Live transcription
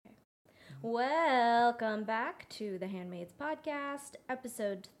Welcome back to the Handmaid's Podcast,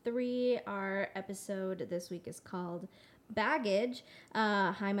 episode 3. Our episode this week is called Baggage.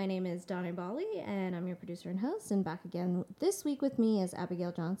 Hi, my name is Donna Bali, and I'm your producer and host. And back again this week with me is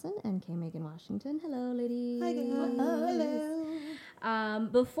Abigail Johnson and K. Megan Washington. Hello, ladies. Hi, guys. Hello.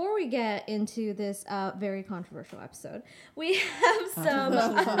 Before we get into this very controversial episode, we have some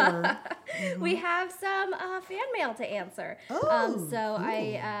fan mail to answer. Cool.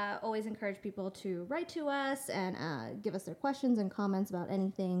 I always encourage people to write to us and give us their questions and comments about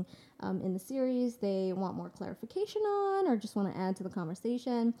anything in the series they want more clarification on or just want to add to the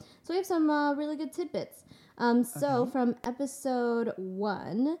conversation. So we have some really good tidbits. So from episode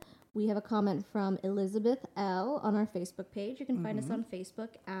 1, we have a comment from Elizabeth L. on our Facebook page. You can find us on Facebook.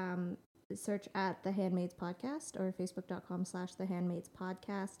 Search at The Handmaid's Podcast or facebook.com/The Handmaid's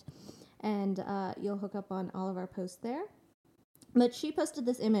Podcast. And you'll hook up on all of our posts there. But she posted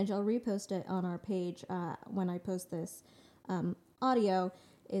this image. I'll repost it on our page when I post this audio.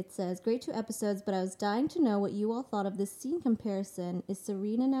 It says, "Great 2 episodes, but I was dying to know what you all thought of this scene comparison. Is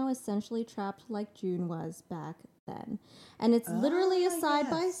Serena now essentially trapped like June was back then?" And it's literally a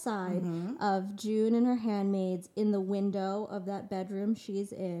side-by-side of June and her handmaids in the window of that bedroom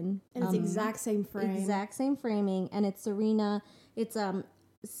she's in. And it's the exact same frame. Exact same framing. And it's Serena. It's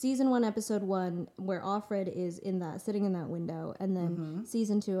season 1, episode 1, where Offred is sitting in that window. And then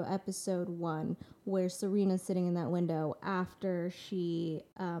season 2, episode 1, where Serena's sitting in that window after she...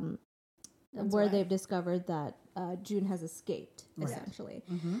 where they've discovered that June has escaped, essentially.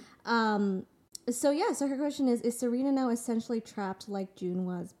 So her question is Serena now essentially trapped like June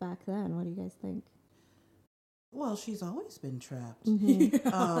was back then? What do you guys think? Well, she's always been trapped.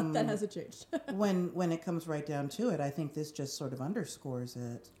 That hasn't changed. when it comes right down to it, I think this just sort of underscores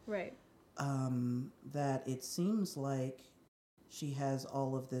it. Right. That it seems like she has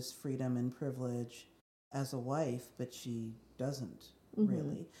all of this freedom and privilege as a wife, but she doesn't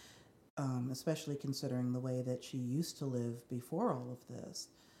really. Especially considering the way that she used to live before all of this.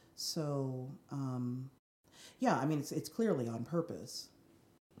 So, it's clearly on purpose.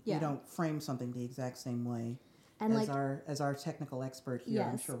 Yeah. You don't frame something the exact same way and as our technical expert here. Yes,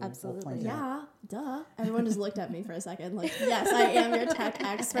 I'm sure absolutely. we'll point out. Duh. Everyone just looked at me for a second like, yes, I am your tech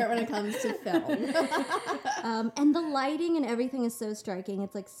expert when it comes to film. And the lighting and everything is so striking.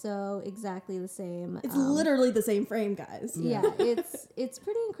 It's like so exactly the same. It's literally the same frame, guys. Yeah, it's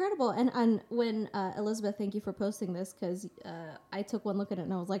pretty incredible. And when Elizabeth, thank you for posting this, because I took one look at it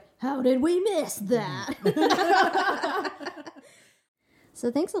and I was like, how did we miss that? So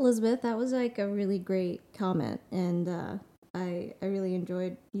thanks, Elizabeth. That was like a really great comment, and I really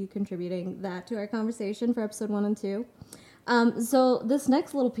enjoyed you contributing that to our conversation for episode 1 and 2. So this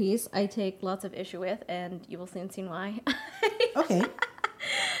next little piece I take lots of issue with, and you will soon see why. Okay.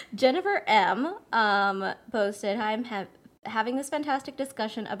 Jennifer M. Posted, "Hi, I'm having this fantastic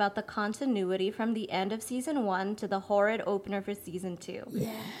discussion about the continuity from the end of season 1 to the horrid opener for season 2.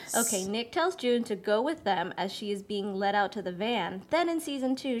 Yes. Okay, Nick tells June to go with them as she is being led out to the van. Then in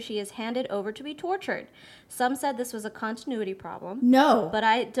season 2, she is handed over to be tortured. Some said this was a continuity problem. No. But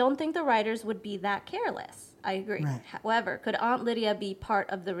I don't think the writers would be that careless. I agree. Right. However, could Aunt Lydia be part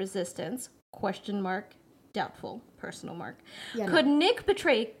of the resistance? ? Doubtful. Personal mark. Yeah, could Nick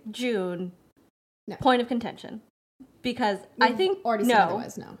betray June? No. Point of contention. Because I think already no, said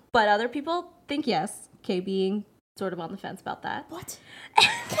otherwise, no. But other people think yes. Kay being sort of on the fence about that. What?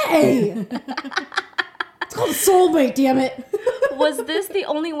 Kay! It's called a soulmate, damn it. Was this the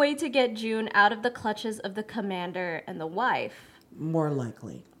only way to get June out of the clutches of the commander and the wife? More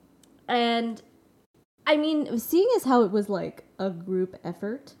likely. And, I mean, seeing as how it was like a group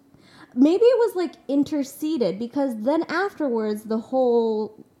effort, maybe it was like interceded, because then afterwards the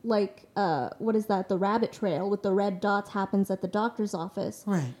whole... what is that? The rabbit trail with the red dots happens at the doctor's office.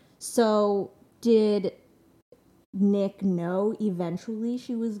 Right. So did Nick know eventually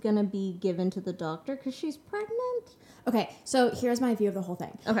she was going to be given to the doctor because she's pregnant? Okay, so here's my view of the whole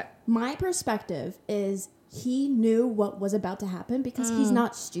thing. Okay. My perspective is he knew what was about to happen because he's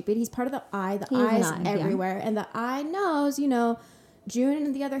not stupid. He's part of the eye. The eye's everywhere. Yeah. And the eye knows, June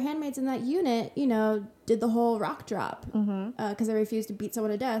and the other handmaids in that unit, did the whole rock drop because they refused to beat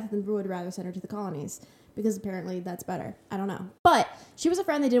someone to death and would rather send her to the colonies because apparently that's better. I don't know. But she was a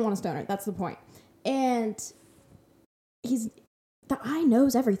friend. They didn't want to stone her. That's the point. And the eye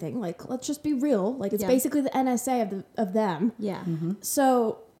knows everything. Like, let's just be real. Like, it's basically the NSA of them. Yeah. Mm-hmm.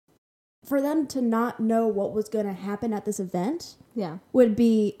 So for them to not know what was going to happen at this event would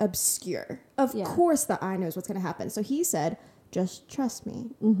be obscure. Of course the eye knows what's going to happen. So he said... just trust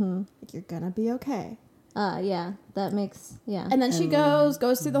me. Mm-hmm. Like, you're gonna be okay. Yeah, that makes, yeah. And then she goes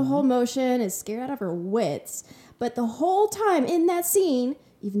through the whole motion, is scared out of her wits. But the whole time in that scene,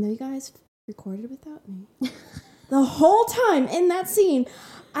 even though you guys recorded without me, the whole time in that scene,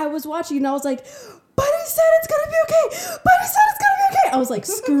 I was watching and I was like, Buddy said it's going to be okay. Buddy said it's going to be okay. I was like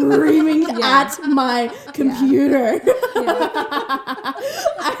screaming at my computer.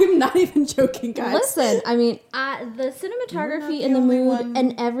 I'm not even joking, guys. Listen, I mean, the cinematography and the mood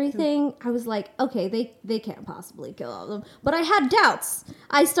and everything, I was like, okay, they can't possibly kill all of them. But I had doubts.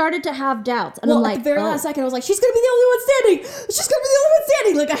 I started to have doubts. And I'm like, at the very last second, I was like, she's going to be the only one standing. She's going to be the only one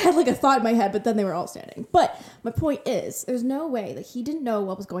standing. Like, I had like a thought in my head, but then they were all standing. But my point is, there's no way that he didn't know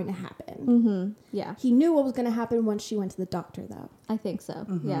what was going to happen. Mm-hmm. Yeah. He knew what was going to happen once she went to the doctor, though. I think so.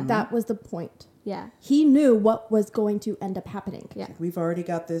 Yeah. That was the point. Yeah. He knew what was going to end up happening. Yeah. We've already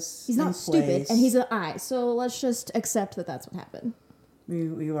got this. He's not stupid, and he's an eye. So let's just accept that that's what happened.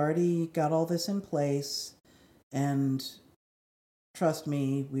 We've already got all this in place, and trust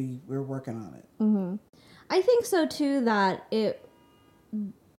me, we're working on it. Mm-hmm. I think so too. That it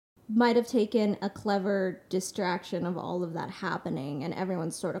might have taken a clever distraction of all of that happening, and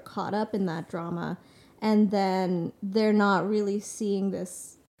everyone's sort of caught up in that drama, and then they're not really seeing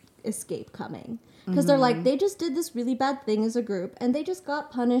this escape coming because they're like, they just did this really bad thing as a group and they just got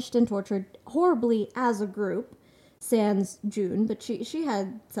punished and tortured horribly as a group, sans June, but she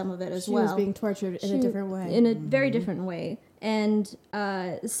had some of it as well. She was being tortured in a different way, in a very different way. And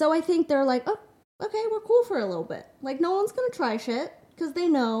so I think they're like, oh, okay, we're cool for a little bit, like no one's gonna try shit because they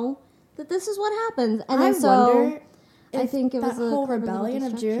know that this is what happens. And then I think it was that whole rebellion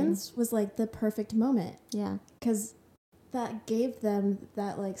of June's was like the perfect moment. Yeah, because that gave them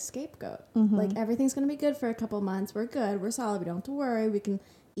that like scapegoat. Like everything's gonna be good for a couple months. We're good. We're solid. We don't have to worry. We can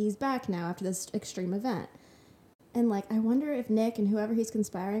ease back now after this extreme event. And like, I wonder if Nick and whoever he's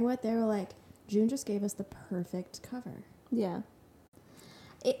conspiring with, they were like, June just gave us the perfect cover. Yeah.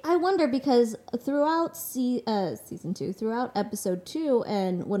 I wonder because throughout season 2, throughout episode 2,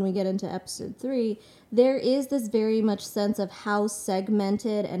 and when we get into episode 3, there is this very much sense of how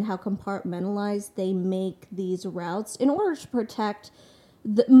segmented and how compartmentalized they make these routes in order to protect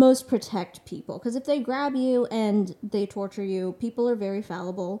people. Because if they grab you and they torture you, people are very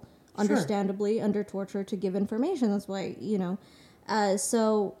fallible, understandably, under torture to give information. That's why,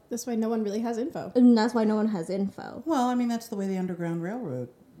 so that's why no one really has info. And that's why no one has info. Well, I mean, that's the way the Underground Railroad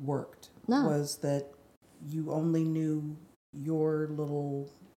worked. No. Was that you only knew your little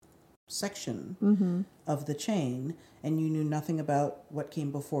section of the chain, and you knew nothing about what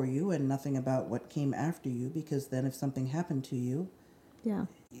came before you and nothing about what came after you, because then if something happened to you,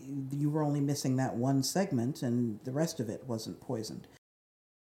 you were only missing that one segment and the rest of it wasn't poisoned.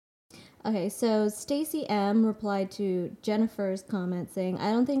 Okay, so Stacey M replied to Jennifer's comment saying,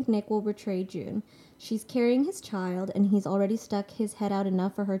 I don't think Nick will betray June. She's carrying his child, and he's already stuck his head out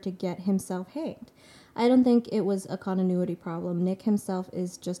enough for her to get himself hanged. I don't think it was a continuity problem. Nick himself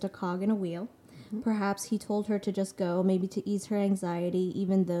is just a cog in a wheel. Perhaps he told her to just go, maybe to ease her anxiety,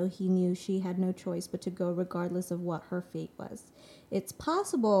 even though he knew she had no choice but to go regardless of what her fate was. It's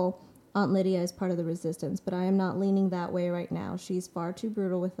possible Aunt Lydia is part of the resistance, but I am not leaning that way right now. She's far too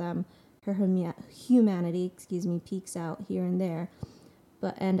brutal with them. Her humanity, peeks out here and there.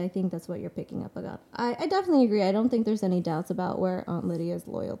 And I think that's what you're picking up about. I definitely agree. I don't think there's any doubts about where Aunt Lydia's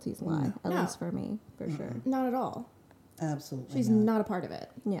loyalties lie, at least for me, for sure. Not at all. Absolutely. She's not a part of it.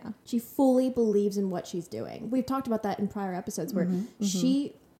 Yeah. She fully believes in what she's doing. We've talked about that in prior episodes where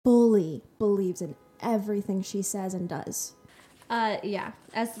she fully believes in everything she says and does. Yeah.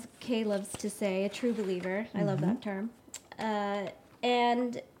 As Kay loves to say, a true believer. I love that term.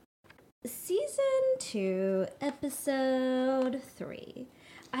 And season 2, episode 3.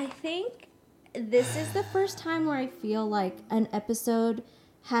 I think this is the first time where I feel like an episode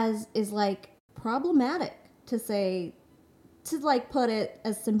is like problematic, to put it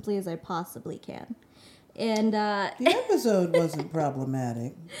as simply as I possibly can. And the episode wasn't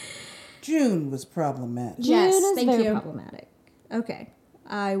problematic. June was problematic. June is very problematic. Okay.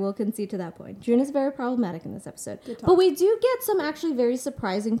 I will concede to that point. June is very problematic in this episode. But we do get some actually very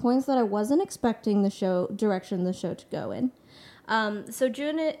surprising points that I wasn't expecting the direction the show to go in. So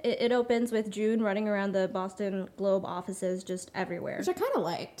June, it opens with June running around the Boston Globe offices just everywhere. Which I kind of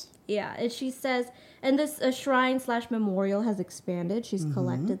liked. Yeah, and she says, and this shrine/memorial has expanded. She's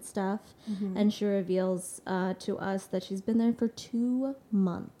collected stuff, and she reveals to us that she's been there for 2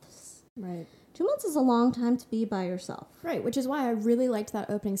 months. Right. 2 months is a long time to be by yourself. Right, which is why I really liked that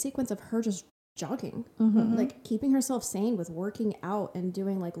opening sequence of her just jogging. Like, keeping herself sane with working out and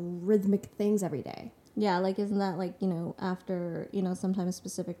doing, like, rhythmic things every day. Yeah, like isn't that like, after, some type of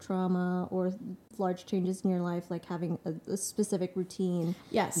specific trauma or large changes in your life, like having a specific routine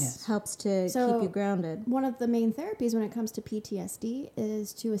Yes. helps to keep you grounded. One of the main therapies when it comes to PTSD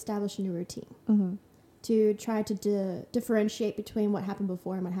is to establish a new routine. Mm-hmm. To try to differentiate between what happened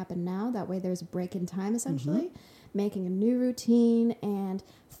before and what happened now. That way there's a break in time, essentially. Mm-hmm. Making a new routine and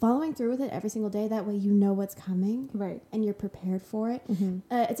following through with it every single day. That way you know what's coming. Right. And you're prepared for it. Mm-hmm.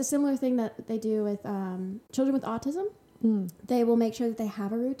 It's a similar thing that they do with children with autism. Mm. They will make sure that they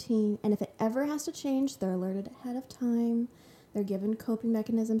have a routine. And if it ever has to change, they're alerted ahead of time. They're given coping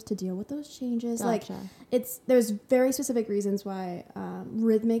mechanisms to deal with those changes. Gotcha. Like there's very specific reasons why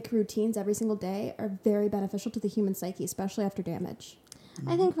rhythmic routines every single day are very beneficial to the human psyche, especially after damage.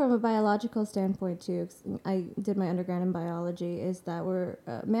 I think from a biological standpoint too, 'cause I did my undergrad in biology, is that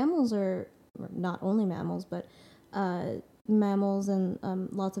mammals are not only mammals, but mammals and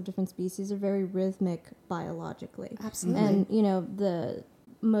lots of different species are very rhythmic biologically. Absolutely. And the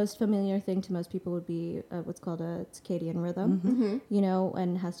most familiar thing to most people would be what's called a circadian rhythm,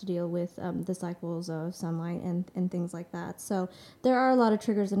 and has to deal with the cycles of sunlight and things like that. So there are a lot of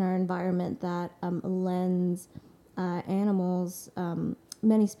triggers in our environment that lends animals,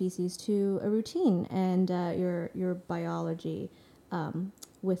 many species, to a routine, and your biology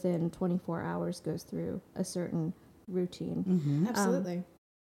within 24 hours goes through a certain routine. Mm-hmm. Absolutely.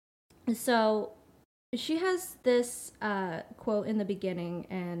 So she has this quote in the beginning,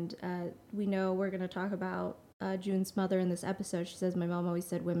 and we know we're going to talk about June's mother in this episode. She says, "My mom always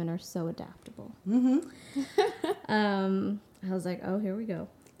said women are so adaptable." Mm-hmm. I was like, oh, here we go.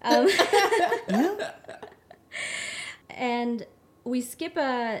 Yeah. And we skip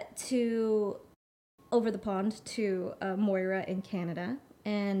to over the pond to Moira in Canada,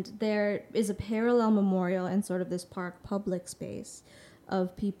 and there is a parallel memorial in sort of this park public space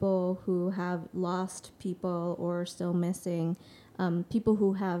of people who have lost people or are still missing, people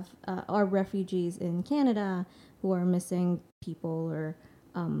who are refugees in Canada who are missing people or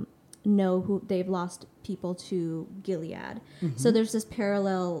know who they've lost people to Gilead. Mm-hmm. So there's this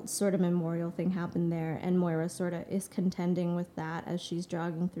parallel sort of memorial thing happen there, and Moira sort of is contending with that as she's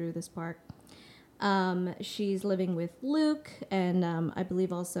jogging through this park. She's living with Luke, and I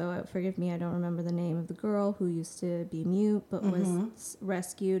believe also, forgive me, I don't remember the name of the girl who used to be mute but was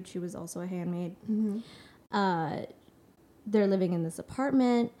rescued. She was also a handmaid. Mm-hmm. They're living in this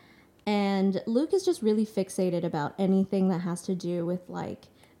apartment, and Luke is just really fixated about anything that has to do with, like,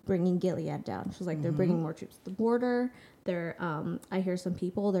 bringing Gilead down. She's like, they're bringing more troops to the border. They're, I hear some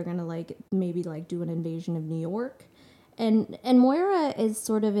people, they're going to, like, maybe, like, do an invasion of New York. And Moira is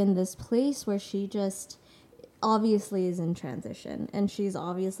sort of in this place where she just obviously is in transition. And she's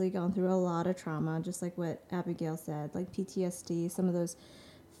obviously gone through a lot of trauma, just like what Abigail said, like PTSD, some of those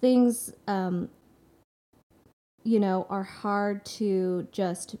things, are hard to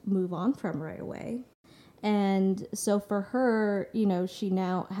just move on from right away. And so for her, she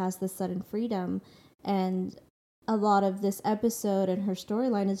now has this sudden freedom, and a lot of this episode and her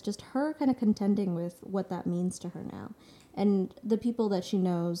storyline is just her kind of contending with what that means to her now. And the people that she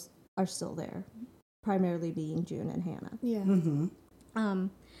knows are still there, primarily being June and Hannah. Yeah. Mm-hmm.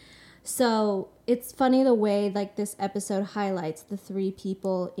 So it's funny the way, like, this episode highlights the three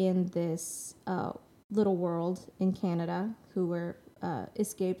people in this little world in Canada who were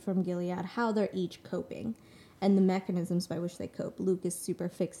escaped from Gilead, how they're each coping and the mechanisms by which they cope. Luke is super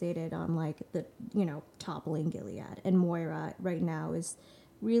fixated on, like, the, toppling Gilead. And Moira right now is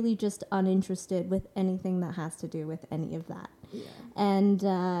really just uninterested with anything that has to do with any of that. Yeah. And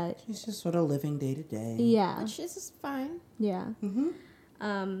she's just sort of living day to day. Yeah. But she's just fine. Yeah.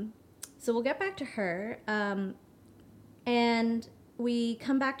 Mm-hmm. So we'll get back to her. And we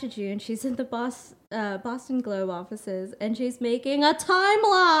come back to June. She's in the Boston Globe offices, and she's making a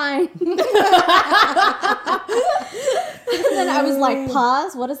timeline. And then I was like,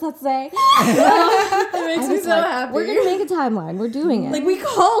 pause, what does that say? It makes me so happy. We're going to make a timeline. We're doing it. Like, we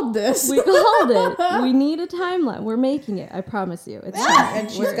called this. We called it. We need a timeline. We're making it. I promise you. It's and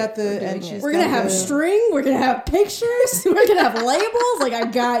she's got the... And she's we're going to have string. We're going to have pictures. We're going to have labels. Like, I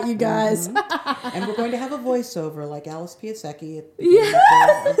got you guys. Mm-hmm. And we're going to have a voiceover like Alice Piasecki at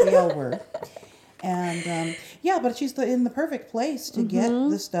the L Word. And, but she's in the perfect place to get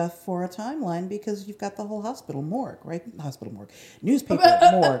the stuff for a timeline, because you've got the whole hospital morgue, right? Hospital morgue. Newspaper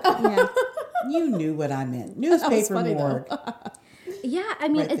morgue. Yeah. You knew what I meant. Newspaper morgue. Yeah, I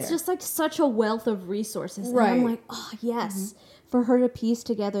mean, right it's there. Just like such a wealth of resources. Right. And I'm like, oh, yes. for her to piece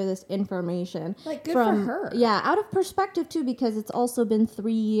together this information. Like, good for her. Yeah, out of perspective, too, because it's also been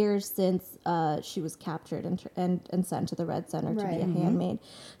 3 years since she was captured and sent to the Red Center to be a handmaid.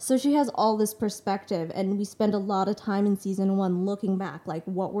 So she has all this perspective, and we spend a lot of time in season 1 looking back, like,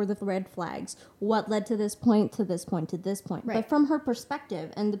 what were the red flags? What led to this point, to this point, to this point? Right. But from her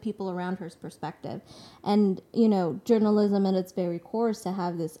perspective and the people around her's perspective. And, you know, journalism at its very core is to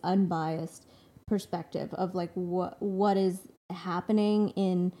have this unbiased perspective of, like, what is happening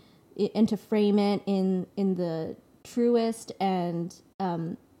and to frame it in the truest and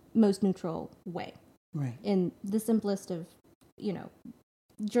most neutral way. Right. In the simplest of, you know,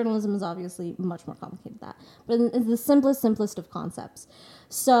 journalism is obviously much more complicated than that, but in the simplest of concepts.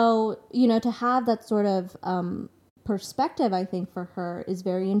 So, you know, to have that sort of perspective, I think, for her is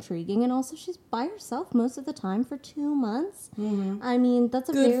very intriguing. And also, she's by herself most of the time for 2 months. I mean, that's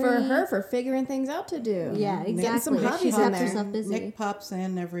a good for her for figuring things out to do. Yeah, exactly. Getting some hobbies She in kept herself busy. Nick pops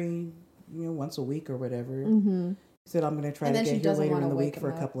in every, once a week or whatever. He said, I'm going to try And to then get she here doesn't later wanna in the wake week for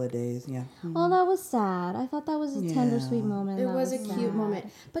him a up. couple of days. Yeah. Oh, that was sad. I thought that was a tender, sweet moment. It That was a cute sad.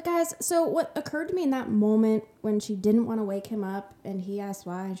 moment. But guys, so what occurred to me in that moment when she didn't want to wake him up and he asked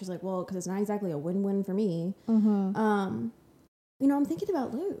why, and she's like, well, because it's not exactly a win-win for me. You know, I'm thinking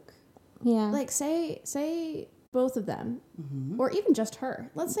about Luke. Yeah. Like, say both of them, or even just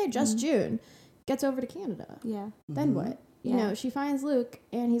her. Let's say just June gets over to Canada. Yeah. Then what? You Yeah. know, she finds Luke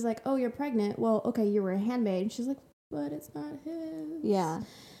and he's like, oh, you're pregnant. Well, okay, you were a handmaid. And she's like, but it's not his. Yeah.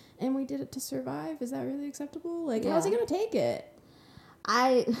 And we did it to survive. Is that really acceptable? Like, how's he going to take it?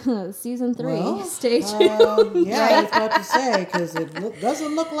 Season 3, Well, stay tuned. Yeah, I was about to say, because it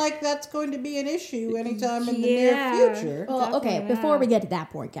doesn't look like that's going to be an issue anytime in the near future. Well, okay, before we get to that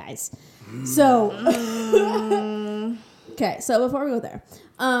point, guys. So, okay, so before we go there,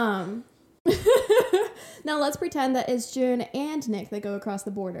 now let's pretend that it's June and Nick that go across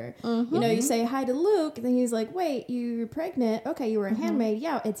the border. You know, you say hi to Luke, and then he's like, wait, you're pregnant? Okay, you were a handmaid.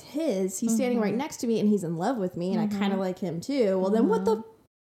 Yeah, it's his. He's standing right next to me, and he's in love with me, and I kind of like him too. Well, then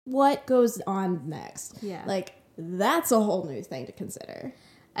what goes on next? Yeah. Like, that's a whole new thing to consider.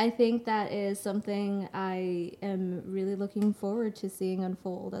 I think that is something I am really looking forward to seeing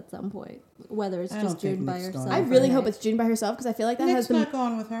unfold at some point. Whether it's I just don't think June by Nick's herself. going I with really her. hope it's June by herself, because I feel like that Nick's has been... not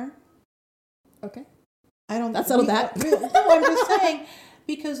going with her. Okay. I don't. Let's settle that. No, I'm just saying,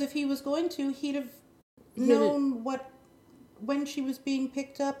 because if he was going to, he'd have known when she was being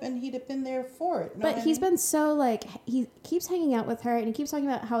picked up, and he'd have been there for it. But he's been so, like, he keeps hanging out with her, and he keeps talking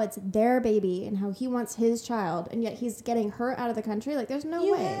about how it's their baby and how he wants his child, and yet he's getting her out of the country. Like, there's no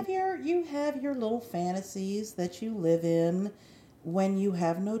way. You have your little fantasies that you live in when you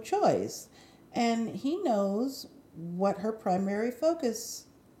have no choice, and he knows what her primary focus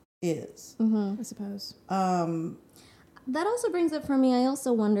is. I suppose. That also brings up for me, I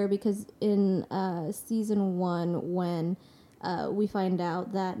also wonder, because in season 1, when we find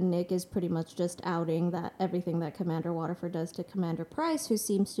out that Nick is pretty much just outing that everything that Commander Waterford does to Commander Price, who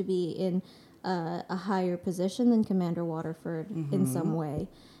seems to be in a higher position than Commander Waterford in some way.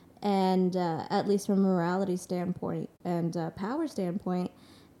 And at least from a morality standpoint and power standpoint.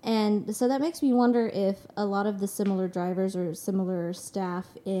 And so that makes me wonder if a lot of the similar drivers or similar staff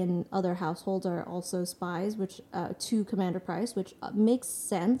in other households are also spies, which to Commander Price, which makes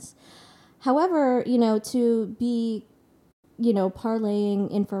sense. However, you know, to be, you know,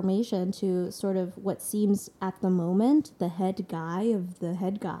 parlaying information to sort of what seems at the moment the head guy of the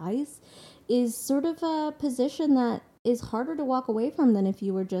head guys is sort of a position that is harder to walk away from than if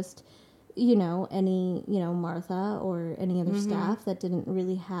you were just, you know, any, you know, Martha or any other staff that didn't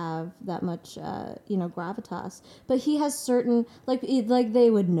really have that much, you know, gravitas. But he has certain, like they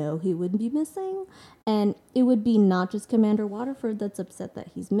would know he wouldn't be missing. And it would be not just Commander Waterford that's upset that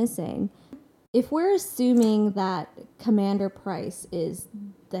he's missing. If we're assuming that Commander Price is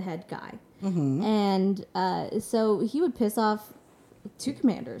the head guy, and so he would piss off 2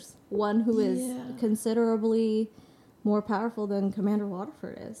 commanders, one who is considerably more powerful than Commander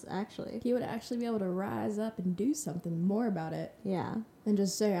Waterford is, actually. He would actually be able to rise up and do something more about it. Yeah. And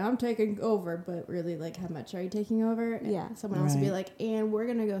just say, I'm taking over, but really, like, how much are you taking over? And Yeah. someone else would be like, and we're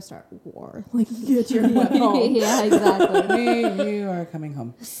going to go start war. Like, get your butt home. Yeah, exactly. You are coming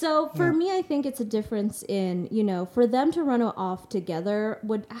home. So for me, I think it's a difference in, you know, for them to run off together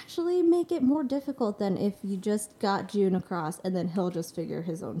would actually make it more difficult than if you just got June across and then he'll just figure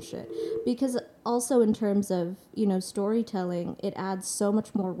his own shit. Because also in terms of, you know, storytelling, it adds so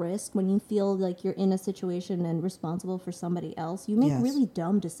much more risk when you feel like you're in a situation and responsible for somebody else. You make really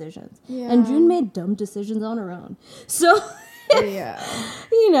dumb decisions. Yeah. And June made dumb decisions on her own. So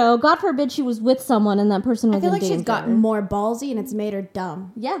You know, God forbid she was with someone and that person was in danger. I feel like she's gotten more ballsy and it's made her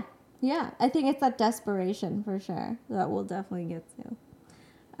dumb. Yeah. I think it's that desperation for sure that we'll definitely get to.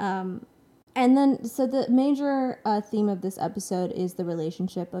 And then, so the major theme of this episode is the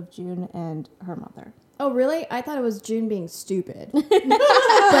relationship of June and her mother. Oh, really? I thought it was June being stupid. But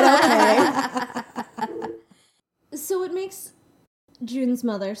okay. So what makes June's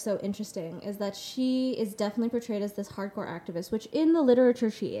mother so interesting is that she is definitely portrayed as this hardcore activist, which in the literature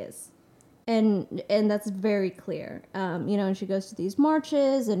she is. And that's very clear. You know, and she goes to these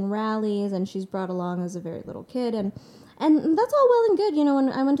marches and rallies, and she's brought along as a very little kid. And that's all well and good. You know, when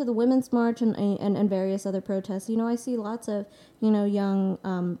I went to the Women's March and various other protests, you know, I see lots of, you know,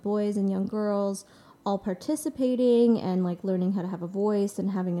 young boys and young girls all participating and like learning how to have a voice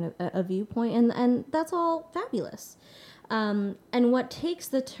and having a viewpoint, and that's all fabulous. And what takes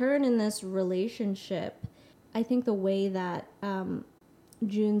the turn in this relationship, I think the way that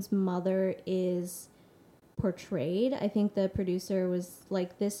June's mother is portrayed, I think the producer was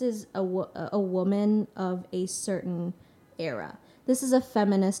like, this is a woman of a certain era. This is a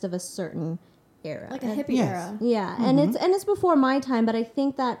feminist of a certain era, like a hippie era. Yeah, and it's before my time, but I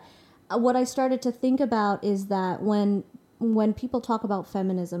think that what I started to think about is that when people talk about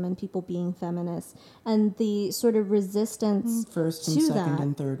feminism and people being feminists and the sort of resistance first and second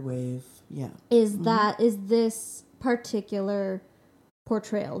and third wave, is this particular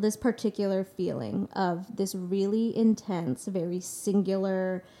portrayal, this particular feeling of this really intense, very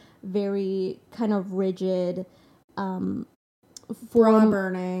singular, very kind of rigid bra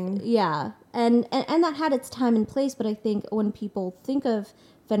burning. Yeah. And that had its time and place, but I think when people think of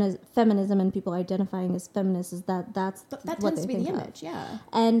feminism and people identifying as feminists, is that tends to be the image, yeah.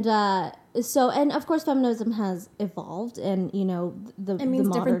 And and of course feminism has evolved, and you know it means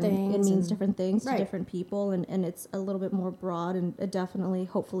different things. It means different things to different people, and it's a little bit more broad and definitely,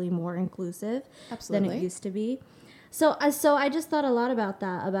 hopefully, more inclusive than it used to be. So I just thought a lot about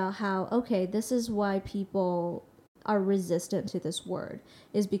that, about how, okay, this is why people are resistant to this word,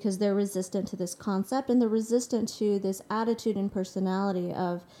 is because they're resistant to this concept, and they're resistant to this attitude and personality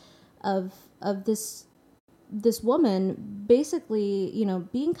of this woman basically, you know,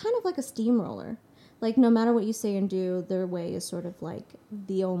 being kind of like a steamroller. Like, no matter what you say and do, their way is sort of like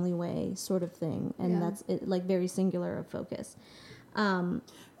the only way sort of thing, and that's it, like very singular of focus.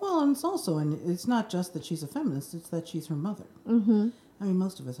 Well, and it's also, and it's not just that she's a feminist, it's that she's her mother. Mm-hmm. I mean,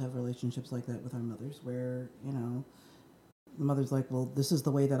 most of us have relationships like that with our mothers where, you know, the mother's like, well, this is the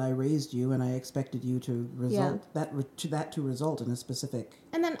way that I raised you, and I expected you to result to result in a specific.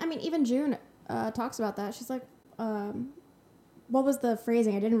 And then, I mean, even June talks about that. She's like, what was the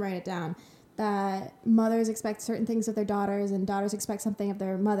phrasing? I didn't write it down. That mothers expect certain things of their daughters, and daughters expect something of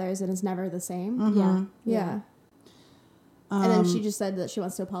their mothers, and it's never the same. Mm-hmm. Yeah. And then she just said that she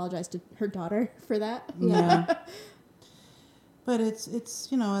wants to apologize to her daughter for that. Yeah. But it's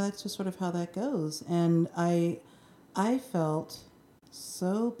you know, that's just sort of how that goes. And I felt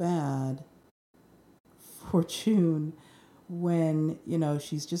so bad for June when, you know,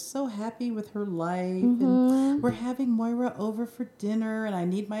 she's just so happy with her life, and we're having Moira over for dinner, and I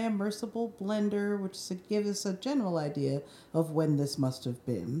need my immersible blender, which gives us a general idea of when this must have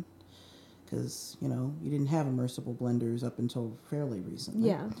been. Because, you know, you didn't have immersible blenders up until fairly recently.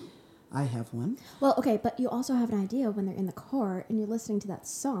 Yeah. I have one. Well, okay, but you also have an idea when they're in the car and you're listening to that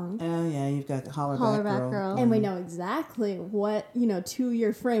song. Oh, yeah, you've got Hollerback Girl. And we know exactly what, you know,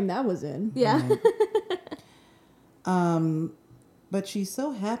 2-year frame that was in. Yeah. Right. But she's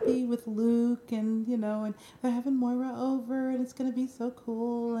so happy with Luke, and, you know, and they're having Moira over, and it's going to be so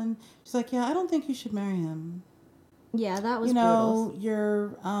cool. And she's like, yeah, I don't think you should marry him. Yeah, that was you know, brutal.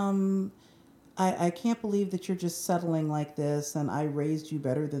 You're, I can't believe that you're just settling like this, and I raised you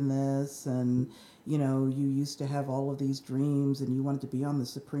better than this, and, you know, you used to have all of these dreams, and you wanted to be on the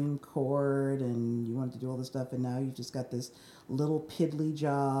Supreme Court, and you wanted to do all this stuff, and now you've just got this little piddly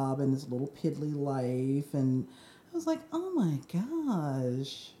job and this little piddly life. And I was like, oh my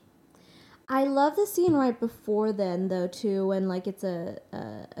gosh. I love the scene right before then, though, too, when, like, it's a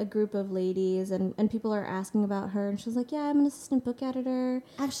group of ladies and people are asking about her, and she's like, yeah, I'm an assistant book editor.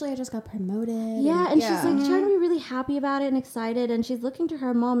 Actually, I just got promoted. Yeah, and she's, like, trying to be really happy about it and excited, and she's looking to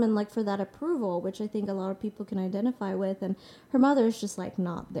her mom and, like, for that approval, which I think a lot of people can identify with, and her mother is just, like,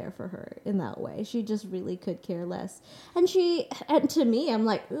 not there for her in that way. She just really could care less. And to me, I'm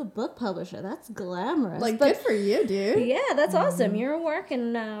like, ooh, book publisher, that's glamorous. Like, good for you, dude. Yeah, that's awesome. You're a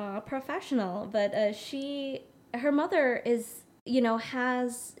working professional. But her mother is, you know,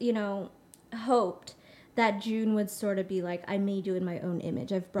 has, you know, hoped that June would sort of be like, I made you in my own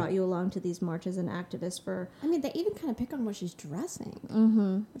image. I've brought you along to these marches and activists for... I mean, they even kind of pick on what she's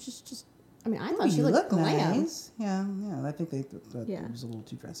dressing. Which is just... I mean, I Oh, thought she looked glam. nice. Yeah. I think they thought Yeah. it was a little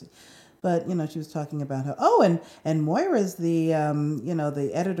too dressy. But, she was talking about how... Oh, and Moira's the,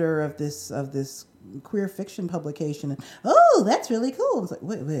 the editor of this queer fiction publication. Oh, that's really cool. It's like,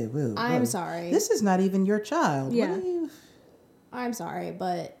 wait. I'm sorry. This is not even your child. Yeah. What are you... I'm sorry,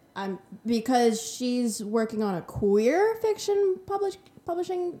 but because she's working on a queer fiction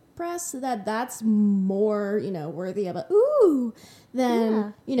publishing press, that's more, worthy of a ooh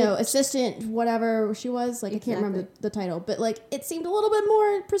than, assistant whatever she was. Like, exactly. I can't remember the title, but like it seemed a little bit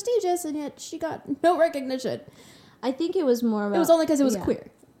more prestigious, and yet she got no recognition. I think it was more about... It was only because it was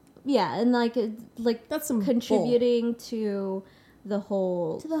queer. Yeah, and that's some contributing to the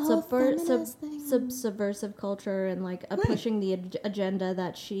whole subversive culture, and like pushing the agenda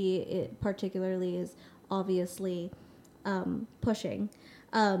that she particularly is obviously pushing.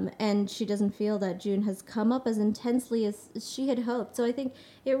 And she doesn't feel that June has come up as intensely as she had hoped. So I think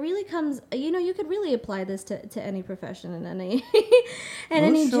it really comes, you could really apply this to any profession in any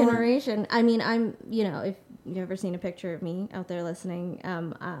any generation. I mean, I'm, if you've ever seen a picture of me out there listening,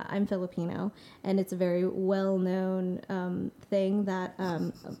 I'm Filipino, and it's a very well-known thing that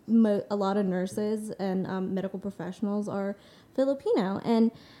a lot of nurses and medical professionals are Filipino.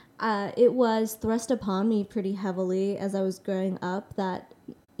 And it was thrust upon me pretty heavily as I was growing up that,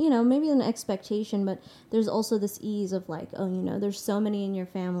 maybe an expectation, but there's also this ease of like, there's so many in your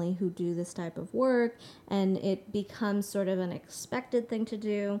family who do this type of work, and it becomes sort of an expected thing to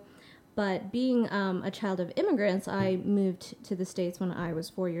do. But being a child of immigrants, I moved to the States when I was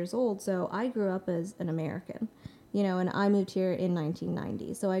 4 years old, so I grew up as an American, and I moved here in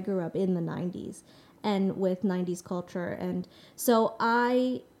 1990, so I grew up in the 90s and with 90s culture, and so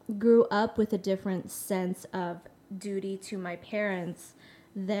I grew up with a different sense of duty to my parents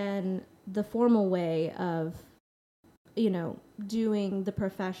than the formal way of, doing the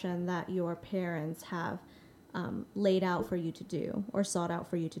profession that your parents have laid out for you to do, or sought out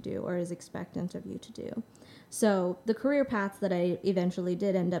for you to do, or is expectant of you to do. So the career paths that I eventually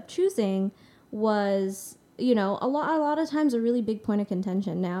did end up choosing was, a lot of times a really big point of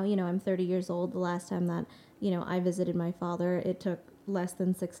contention. Now, I'm 30 years old. The last time that, I visited my father, it took less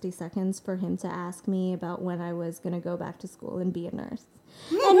than 60 seconds for him to ask me about when I was going to go back to school and be a nurse.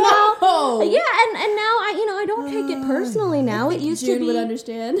 And now, and now I don't take it personally now. It used June to be... would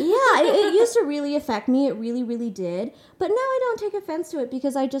understand. Yeah, it used to really affect me. It really, really did. But now I don't take offense to it,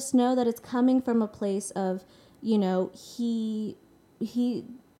 because I just know that it's coming from a place of, he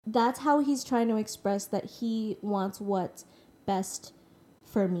that's how he's trying to express that he wants what's best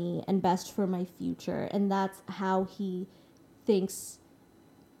for me and best for my future. And that's how he thinks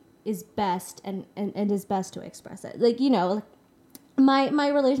is best and is best to express it. Like, my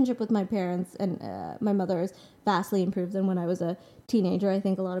relationship with my parents and my mother is vastly improved than when I was a teenager. I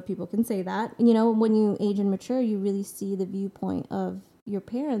think a lot of people can say that. When you age and mature, you really see the viewpoint of your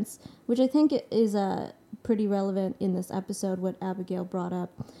parents, which I think is pretty relevant in this episode, what Abigail brought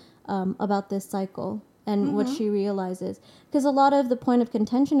up about this cycle and what she realizes. Because a lot of the point of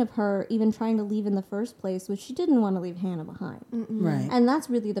contention of her even trying to leave in the first place was she didn't want to leave Hannah behind. Right. And that's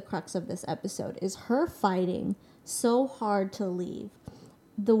really the crux of this episode, is her fighting so hard to leave.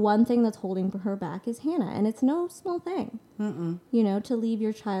 The one thing that's holding her back is Hannah, and it's no small thing, to leave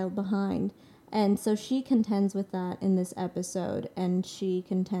your child behind. And so she contends with that in this episode, and she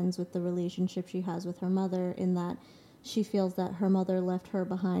contends with the relationship she has with her mother, in that she feels that her mother left her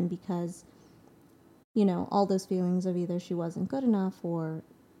behind because, all those feelings of either she wasn't good enough or,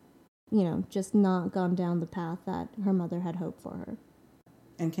 just not gone down the path that her mother had hoped for her.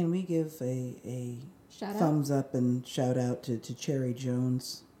 And can we give a thumbs up and shout out to Cherry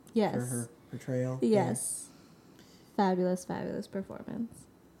Jones for her portrayal? Yes. Fabulous, fabulous performance.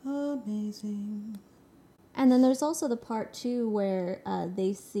 Amazing. And then there's also the part, too, where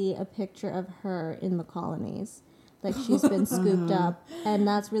they see a picture of her in the colonies. Like, she's been scooped up, and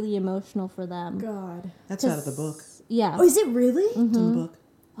that's really emotional for them. God. That's out of the book. Yeah. Oh, is it really? It's in the book.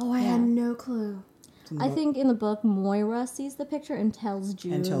 Oh, I had no clue. I think in the book, Moira sees the picture and tells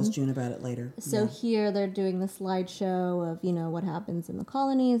June. And tells June about it later. So here they're doing the slideshow of, what happens in the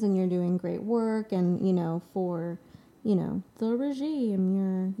colonies, and you're doing great work, and, for, the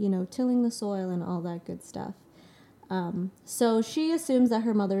regime, you're, tilling the soil and all that good stuff. So she assumes that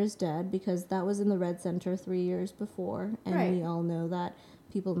her mother is dead because that was in the Red Center 3 years before, and we all know that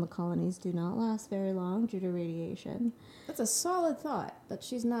people in the colonies do not last very long due to radiation. That's a solid thought, but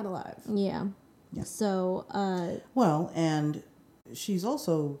she's not alive. Yeah. Yeah. So, well, and she's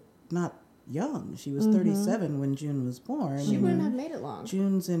also not young. She was 37 when June was born. She wouldn't have made it long.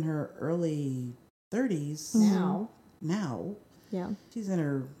 June's in her early 30s now. Yeah. She's in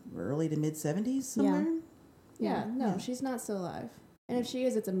her early to mid 70s somewhere. No, she's not still alive. And if she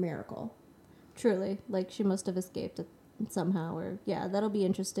is, it's a miracle. Truly. Like, she must have escaped it somehow. Or, that'll be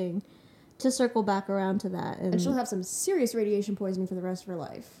interesting to circle back around to that. And she'll have some serious radiation poisoning for the rest of her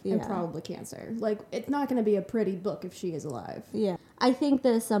life. And probably cancer. Like, it's not going to be a pretty book if she is alive. Yeah. I think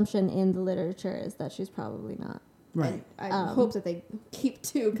the assumption in the literature is that she's probably not. Right. And I hope that they keep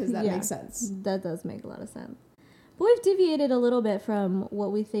to, because that makes sense. That does make a lot of sense. But we've deviated a little bit from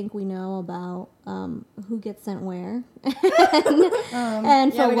what we think we know about who gets sent where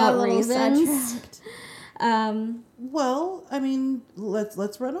and for what reasons. Well, I mean,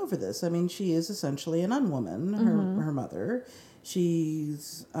 let's run over this. I mean, she is essentially an unwoman. Her mother,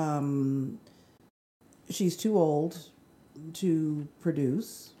 she's too old to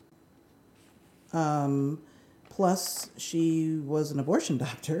produce. Plus, she was an abortion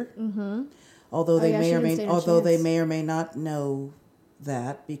doctor. Mm-hmm. Although they may or may not know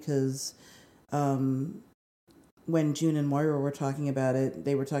that, because when June and Moira were talking about it,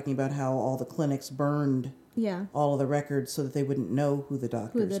 they were talking about how all the clinics burned all of the records so that they wouldn't know who the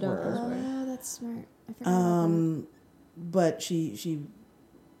doctors were. Oh, that's smart. I forgot about that. But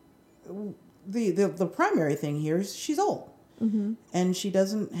the primary thing here is she's old, and she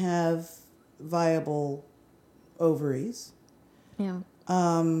doesn't have viable ovaries. Yeah.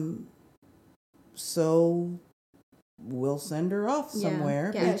 So we'll send her off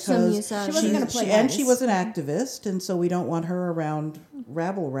somewhere because she wasn't going to play and she was an activist, and so we don't want her around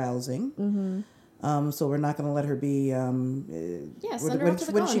rabble rousing. So we're not going to let her be. Send her off to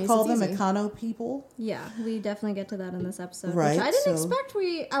the what did she call them? Easy. Econo people. Yeah, we definitely get to that in this episode. Right. Which I didn't expect.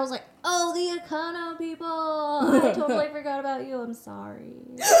 I was like, oh, the Econo people. I totally forgot about you. I'm sorry.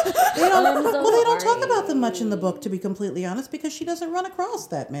 They don't talk about them much in the book, to be completely honest, because she doesn't run across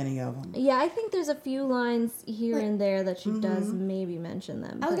that many of them. Yeah, I think there's a few lines here and there that she does maybe mention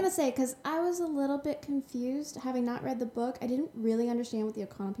them. I was going to say, because I was a little bit confused, having not read the book. I didn't really understand what the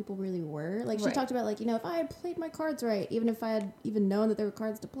Econo people really were. Like, she talked about, like, if I had played my cards right, even if I had even known that there were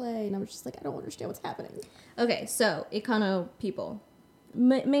cards to play, and I was just like, I don't understand what's happening. Okay, so Econo people.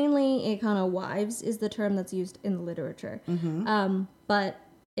 Mainly Econo wives is the term that's used in the literature. But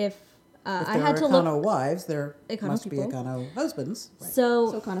if I had to look... Econo wives, there must people. be Econo husbands. Right.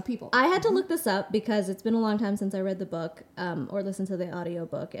 So Econo people. I had to look this up because it's been a long time since I read the book or listened to the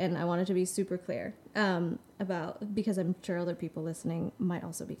audiobook, and I wanted to be super clear because I'm sure other people listening might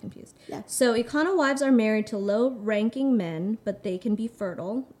also be confused. Yeah. So Econo wives are married to low-ranking men, but they can be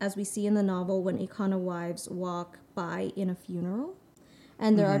fertile, as we see in the novel when Econo wives walk by in a funeral.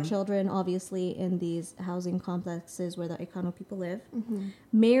 And there are children, obviously, in these housing complexes where the Econo people live.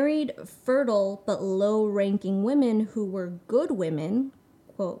 Married, fertile, but low-ranking women who were good women,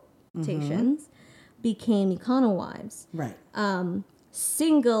 quotations, became Econo wives. Right.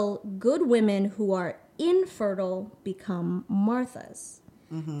 Single, good women who are infertile become Marthas.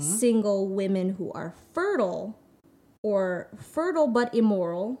 Single women who are fertile or fertile but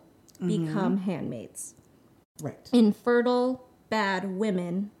immoral become handmaids. Right. Infertile, bad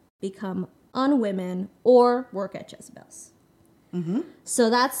women become unwomen or work at Jezebel's. So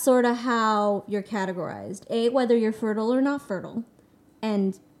that's sort of how you're categorized. A, whether you're fertile or not fertile.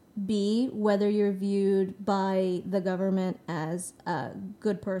 And B, whether you're viewed by the government as a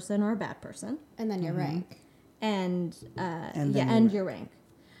good person or a bad person. And then your rank. And your rank.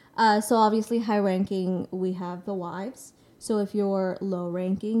 So obviously high ranking, we have the wives. So if you're low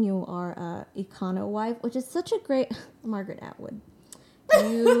ranking, you are a Econo wife, which is such a great Margaret Atwood.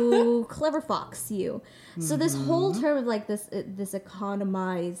 You clever fox, you. So this whole term of like this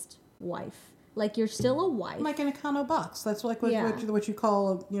economized wife, like you're still a wife, like an Econo box. That's like what you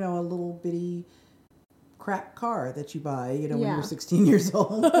call a little bitty crap car that you buy, when you're 16 years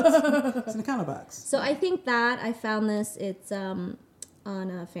old. It's an Econo box. So I think that I found this. It's on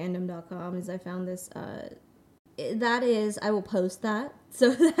fandom.com. I found this. That is, I will post that so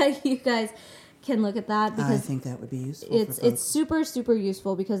that you guys can look at that, because I think that would be useful. It's super, super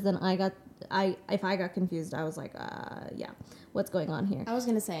useful, because then if I got confused, I was like, what's going on here? I was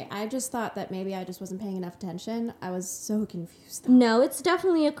gonna say, I just thought that maybe I just wasn't paying enough attention. I was so confused, though. No, it's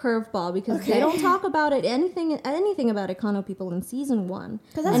definitely a curveball, because they don't talk about it anything about Econo people in season 1,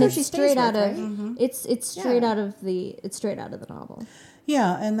 because that's what she's straight out of. Right? It's straight out of the novel.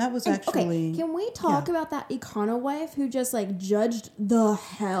 Yeah, and that was actually... Okay, can we talk about that Econo wife who just, judged the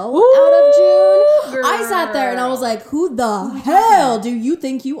hell out of June? Girl. I sat there and I was like, who the hell do you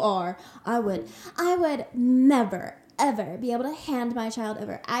think you are? I would never, ever be able to hand my child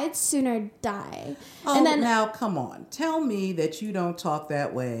over. I'd sooner die. Oh, And then now come on. Tell me that you don't talk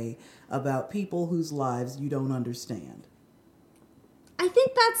that way about people whose lives you don't understand. I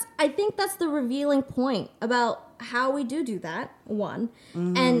think that's the revealing point about how we do that. One,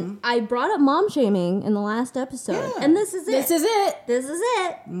 and I brought up mom shaming in the last episode, and this is it. This is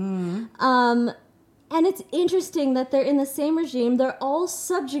it. And it's interesting that they're in the same regime. They're all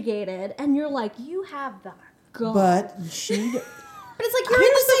subjugated, and you're like, you have the gall. But she. But it's like you're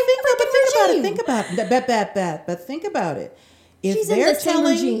in the same Think about it. But think about it. If She's in the same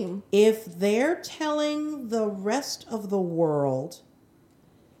regime. If they're telling the rest of the world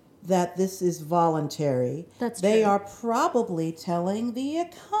that this is voluntary, they are probably telling the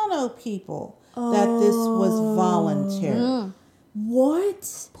econo people that this was voluntary.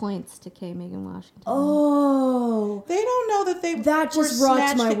 What? Points to K. Megan Washington. Oh. They don't know that they That just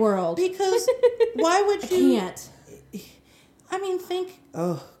rocked my world. Because why would you? I can't. I mean, think.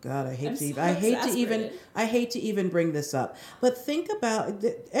 Oh God, I hate to even bring this up. But think about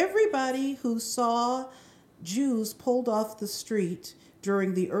everybody who saw Jews pulled off the street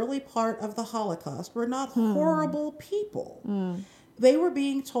during the early part of the Holocaust were not horrible people. They were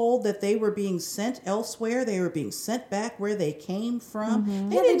being told that they were being sent elsewhere. They were being sent back where they came from.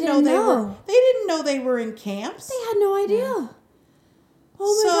 They didn't know they were in camps. They had no idea.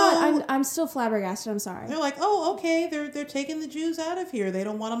 Oh my God, I'm still flabbergasted. I'm sorry. They're like, oh, okay, they're taking the Jews out of here. They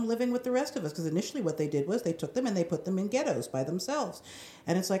don't want them living with the rest of us. Because initially what they did was they took them and they put them in ghettos by themselves.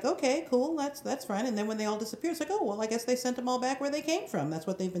 And it's like, okay, cool, that's fine. And then when they all disappeared, it's like, oh, well, I guess they sent them all back where they came from. That's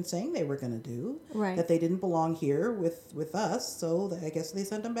what they've been saying they were going to do. Right. That they didn't belong here with us, so I guess they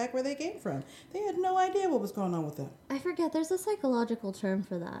sent them back where they came from. They had no idea what was going on with them. I forget, there's a psychological term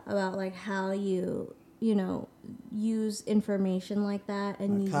for that, about like how you know, use information like that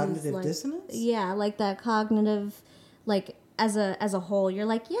and you cognitive use, like, dissonance? Yeah, like that cognitive, like as a whole, you're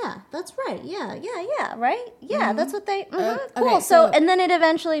like, yeah, that's right. Yeah, right? Yeah, that's what they cool. Okay, so and then it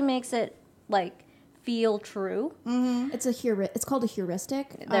eventually makes it like feel true. It's it's called a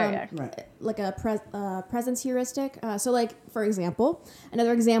heuristic. There you are. Right. Like a presence heuristic. So like, for example,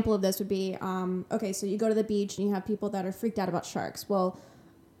 another example of this would be, okay, so you go to the beach and you have people that are freaked out about sharks. Well,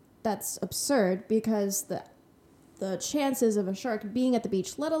 that's absurd because the chances of a shark being at the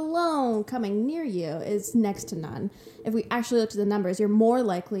beach, let alone coming near you, is next to none. If we actually looked at the numbers, you're more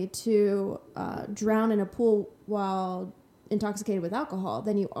likely to drown in a pool while intoxicated with alcohol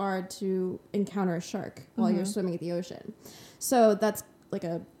than you are to encounter a shark while you're swimming at the ocean. So that's like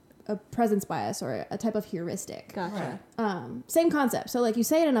a presence bias or a type of heuristic. Gotcha. Right. Same concept. So like you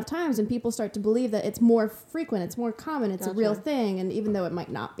say it enough times and people start to believe that it's more frequent, it's more common, it's a real thing, and even though it might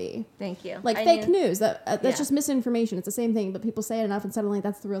not be. Thank you. Like fake news, that's just misinformation. It's the same thing, but people say it enough and suddenly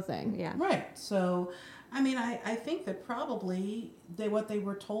that's the real thing. Yeah. Right. So, I mean, I think that probably what they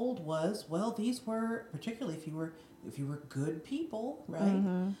were told was, well, these were, particularly if you were good people,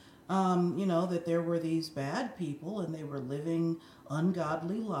 right? You know, that there were these bad people and they were living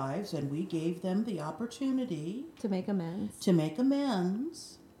ungodly lives, and we gave them the opportunity To make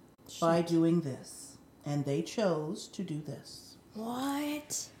amends. by doing this. And they chose to do this.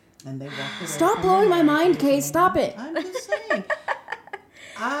 What? And they walked away. Stop blowing my mind, Kate. Stop it. I'm just saying.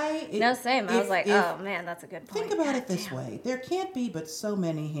 Same. I was like, oh man, that's a good point. Think about it this way: there can't be but so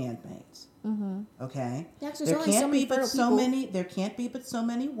many handmaids. Okay. Yeah, there can't be but so many. There can't be but so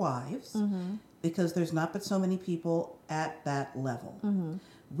many wives, because there's not but so many people at that level.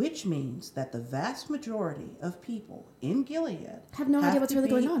 Which means that the vast majority of people in Gilead have no idea what's really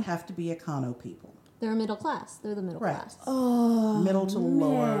going on. Have to be econo people. They're middle class. They're the middle class. Oh, middle to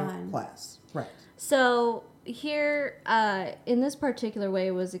lower class. Right. So here, in this particular way,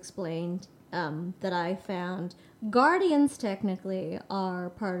 it was explained that I found guardians technically are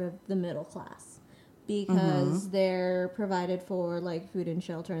part of the middle class because they're provided for like food and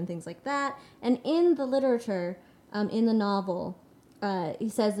shelter and things like that. And in the literature, in the novel, he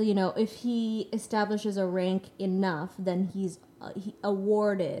says that, you know, if he establishes a rank enough, then he's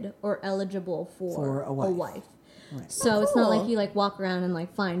awarded or eligible for a wife. Right. So it's not like you like walk around and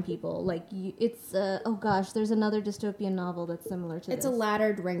like find people. Like it's oh gosh, there's another dystopian novel that's similar to this. It's a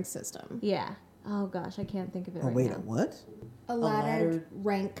laddered rank system. Yeah. Oh gosh, I can't think of it right wait, now. a what? A laddered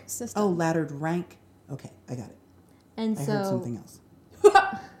rank system. Oh, laddered rank. Okay, I got it. And I so heard something else.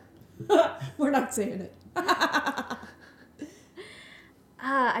 We're not saying it.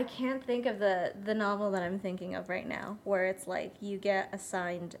 I can't think of the novel that I'm thinking of right now, where it's like you get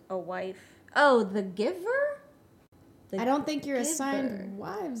assigned a wife. Oh, The Giver? I don't think you're assigned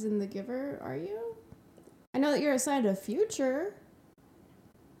wives in The Giver, are you? I know that you're assigned a future.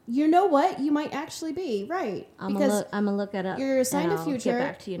 you know what? You might actually be right. I'm gonna look it up. You're assigned a I'll future, get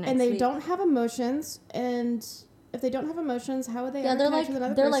back to you next and they week. don't have emotions. And if they don't have emotions, how would they ever they're connect with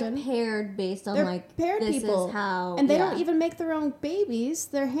another they're person? like paired based on They're like paired this people, is how, and they don't even make their own babies.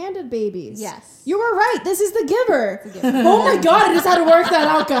 They're handed babies. Yes, you were right. This is the giver. Oh my god! I just had to work that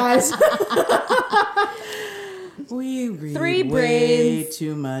out, guys. We read Three way brains.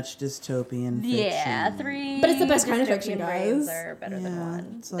 too much dystopian fiction. Yeah, 3. But it's the best kind of fiction, brains guys. are better than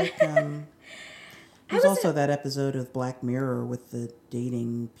one. It's like there's also that episode of Black Mirror with the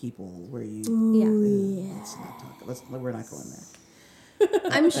dating people where you. Let's not talk. We're not going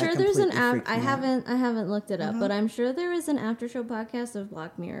there. I'm sure there's an completely freaked I me out. haven't looked it up, but I'm sure there is an after show podcast of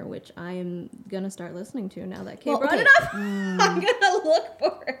Black Mirror, which I am gonna start listening to now that Kate brought it up. I'm gonna look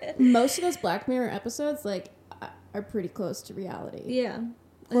for it. Most of those Black Mirror episodes, like, are pretty close to reality. Yeah,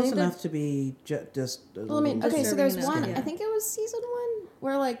 Close enough to be just. Well, I mean, okay, so there's one. Yeah. I think it was season 1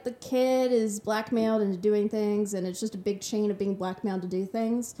 where like the kid is blackmailed into doing things, and it's just a big chain of being blackmailed to do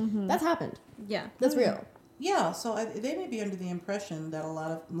things. That's happened. Yeah, That's real. Yeah, so they may be under the impression that a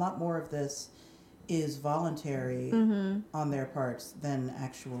lot more of this is voluntary on their parts than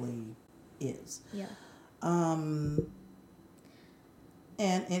actually is. Yeah.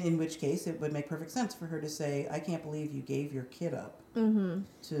 And in which case, it would make perfect sense for her to say, I can't believe you gave your kid up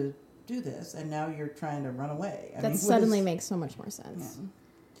to do this, and now you're trying to run away. That suddenly makes so much more sense. Yeah.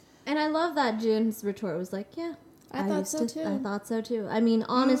 And I love that June's retort was like, yeah, I thought so too. I thought so too. I mean,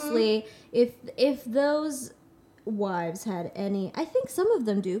 honestly, if those wives had any, I think some of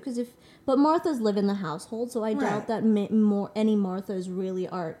them do, but Marthas live in the household, so I doubt that any Marthas really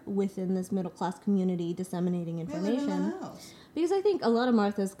are within this middle class community disseminating information. Because I think a lot of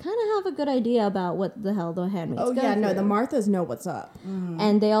Marthas kind of have a good idea about what the hell the handmaids go through. The Marthas know what's up.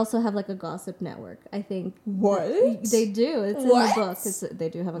 And they also have like a gossip network, I think. What? They do. It's in the book. They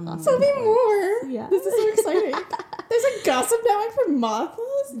do have a gossip network. Tell me more. Yeah. This is so exciting. There's a gossip network for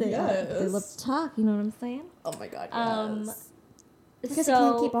Marthas? They love to talk, you know what I'm saying? Oh my god, yes. Because you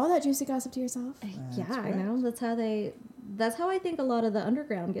can't keep all that juicy gossip to yourself. Yeah, I know. That's how I think a lot of the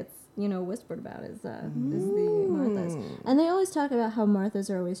underground gets, whispered about is the Marthas. And they always talk about how Marthas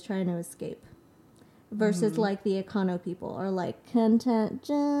are always trying to escape. Versus like the econo people are like content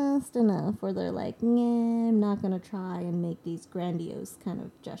just enough where they're like, nah, I'm not going to try and make these grandiose kind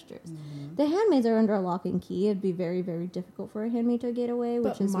of gestures. The handmaids are under a lock and key. It'd be very, very difficult for a handmaid to get away,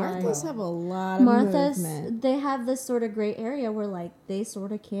 which is why Marthas have a lot of movement. They have this sort of gray area where like they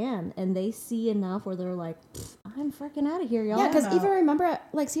sort of can, and they see enough where they're like, I'm freaking out of here, y'all. Yeah, because even remember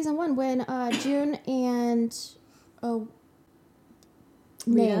like season 1 when June and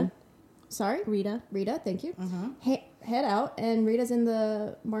Rita. Rita, thank you. Head out, and Rita's in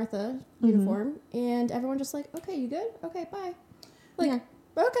the Martha uniform, and everyone just like, okay, you good? Okay, bye. Like,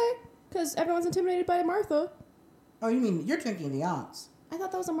 okay, because everyone's intimidated by Martha. Oh, you mean you're thinking the aunts? I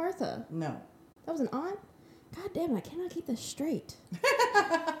thought that was a Martha. No. That was an aunt? God damn it, I cannot keep this straight.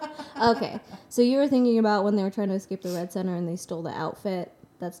 Okay, so you were thinking about when they were trying to escape the Red Center and they stole the outfit.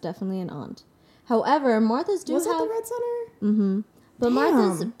 That's definitely an aunt. However, Marthas do was have... that the Red Center? But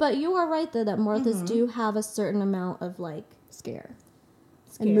Damn. But you are right though that Marthas do have a certain amount of like Scare.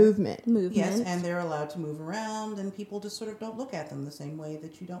 And movement. Yes, and they're allowed to move around, and people just sort of don't look at them the same way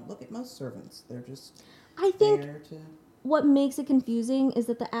that you don't look at most servants. They're just there to... What makes it confusing is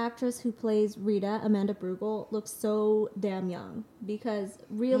that the actress who plays Rita, Amanda Brugel, looks so damn young. Because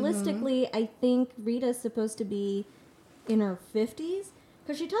realistically, I think Rita's supposed to be in her 50s.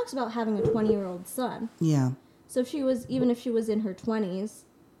 Because she talks about having a 20-year-old son. Yeah. So if she was in her 20s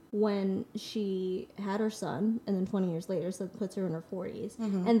when she had her son, and then 20 years later, so it puts her in her 40s.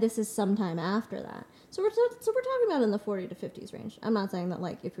 And this is sometime after that. So we're talking about in the 40 to 50s range. I'm not saying that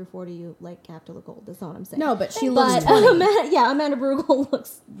like if you're 40 you like have to look old. That's not what I'm saying. No, but she looks 20. Amanda Brugel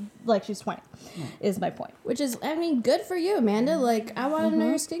looks like she's 20. Is my point. Which is, I mean, good for you, Amanda. Like, I want to know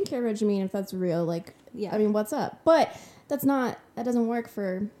your skincare regimen if that's real. Like, I mean, what's up? But that doesn't work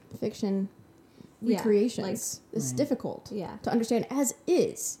for fiction recreations. It's difficult to understand as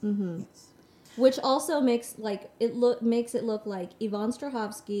is. Yes. Which also makes it look like Yvonne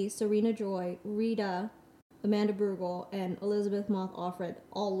Strahovski, Serena Joy, Rita, Amanda Brugel, and Elizabeth Moth Offred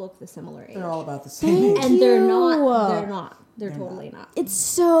all look the similar age. They're all about the same age. And they're not. They're totally not. It's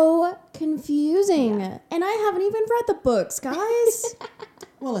so confusing. And I haven't even read the books, guys.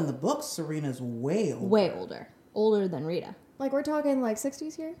 Well, in the books, Serena's way older. Way older. Older than Rita. Like, we're talking like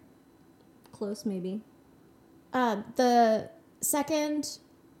 60s here? Close, maybe. The second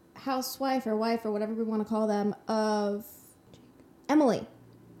housewife or wife or whatever we want to call them of Emily.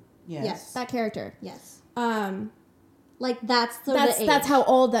 Yes. That character. Yes. Like that's how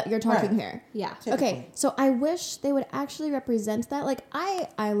old that you're talking here. Yeah. Typically. Okay, so I wish they would actually represent that. Like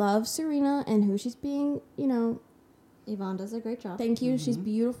I love Serena and who she's being, Yvonne does a great job. Thank you. She's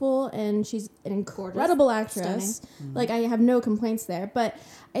beautiful and she's an incredible actress. Like I have no complaints there, but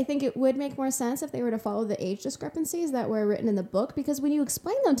I think it would make more sense if they were to follow the age discrepancies that were written in the book, because when you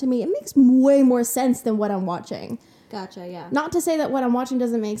explain them to me, it makes way more sense than what I'm watching. Gotcha, yeah. Not to say that what I'm watching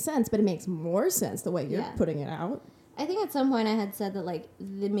doesn't make sense, but it makes more sense the way you're putting it out. I think at some point I had said that like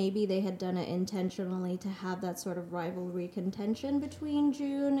maybe they had done it intentionally to have that sort of rivalry contention between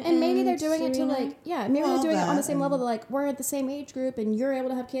June and maybe they're doing Serena. it to maybe they're doing it on the same level that like we're at the same age group and you're able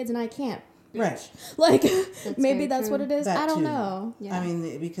to have kids and I can't. Right. Like maybe that's what it is. That I don't too. know. Yeah. I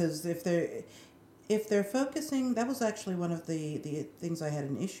mean, because if they're focusing, that was actually one of the things I had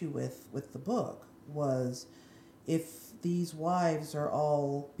an issue with the book, was if these wives are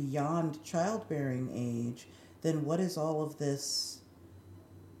all beyond childbearing age, then what is all of this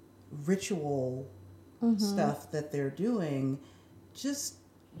ritual stuff that they're doing? Just,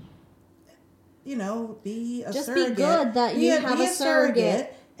 be a just surrogate. Be good that you have a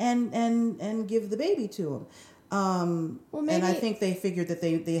surrogate. And give the baby to them. And I think they figured that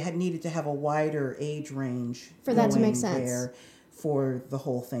they had needed to have a wider age range for that to make sense there for the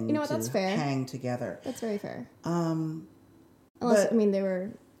whole thing that's fair. Hang together. That's very fair. Unless they were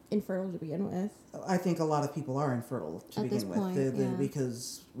infertile to begin with. I think a lot of people are infertile to begin with,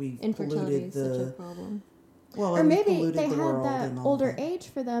 because we've polluted such a problem. Well, or maybe they the had that older age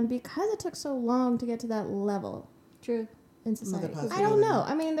for them because it took so long to get to that level. True. In society. I don't know.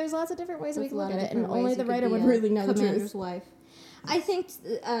 I mean, there's lots of different ways that we can look at it, and only the writer would really know the truth. Wife. I think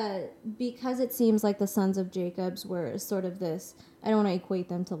because it seems like the sons of Jacobs were sort of this. I don't want to equate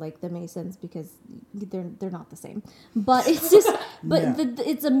them to like the Masons because they're not the same. But it's just,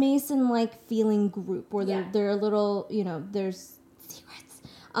 it's a Mason-like feeling group where they're a little, there's secrets,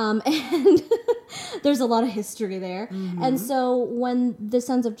 and there's a lot of history there. And so when the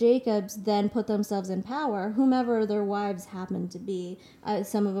sons of Jacobs then put themselves in power, whomever their wives happen to be,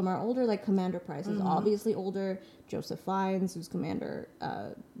 some of them are older, like Commander Price is obviously older. Joseph Fiennes, who's Commander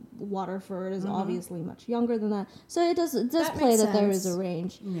Waterford, is obviously much younger than that. So it does play that there is a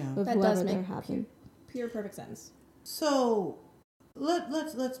range of that whoever they're having. Pure perfect sense. So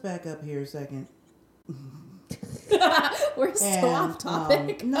let's back up here a second. We're so off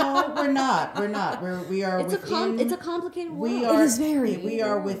topic. No, we're not. We are. It's a complicated world. It is very. We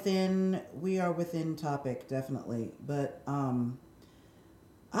are within topic, definitely. But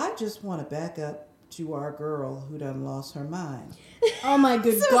I just want to back up to our girl who done lost her mind. Oh my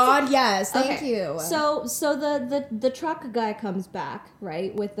good God, yes. Thank you. So the truck guy comes back,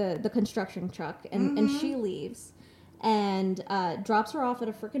 right, with the construction truck, and she leaves and drops her off at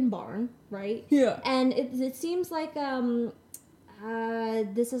a freaking barn, right? Yeah. And it seems like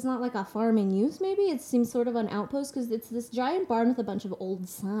this is not like a farm in use, maybe. It seems sort of an outpost because it's this giant barn with a bunch of old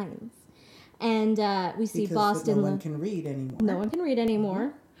signs. And we see Boston. No one can read anymore. No one can read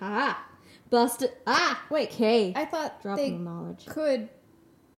anymore. Ha! Busted. Wait. Okay. I thought they could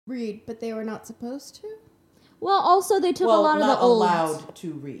read, but they were not supposed to. Well, also they took a lot of the old. Allowed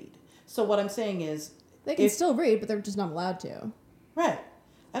to read. So what I'm saying is, they can still read, but they're just not allowed to. Right.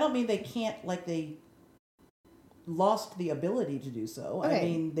 I don't mean they can't, like they lost the ability to do so. Okay. I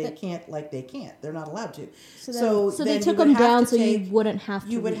mean they can't, like they can't. They're not allowed to. So they took them down so you wouldn't have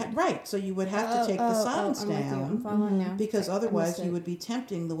to. Right. So you would have to take the signs down. I'm following now. Because otherwise you would be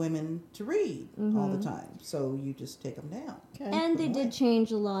tempting the women to read all the time. So you just take them down. Okay. And they did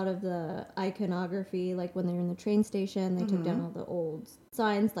change a lot of the iconography. Like when they were in the train station, they took down all the old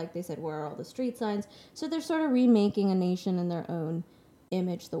signs. Like they said, where are all the street signs? So they're sort of remaking a nation in their own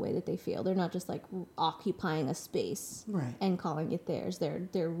image the way that they feel. They're not just like occupying a space and calling it theirs. They're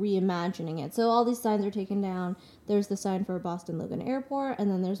reimagining it. So all these signs are taken down. There's the sign for Boston Logan Airport, and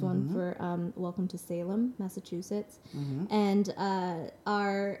then there's one for Welcome to Salem, Massachusetts. And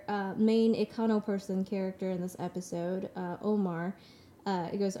our main Econo person character in this episode, Omar,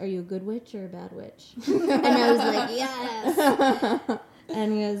 he goes, "Are you a good witch or a bad witch?" And I was like, "Yes."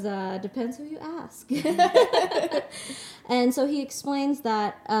 And he goes, "Depends who you ask." And so he explains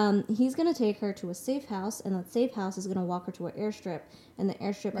that he's going to take her to a safe house, and that safe house is going to walk her to an airstrip. And the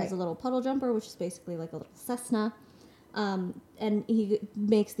airstrip has a little puddle jumper, which is basically like a little Cessna. And he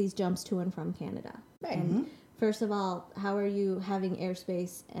makes these jumps to and from Canada. Right. And first of all, how are you having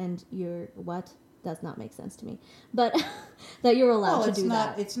airspace and you're what? Does not make sense to me, but that you're allowed to do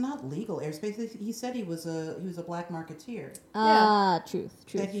that. It's not legal airspace. He said he was a black marketeer. Truth.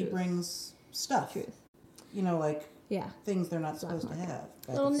 That he brings stuff. Truth. You know, like things they're not supposed to have.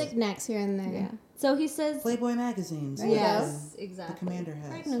 Little knickknacks here and there. Yeah. So he says Playboy magazines. yes, exactly. The commander has.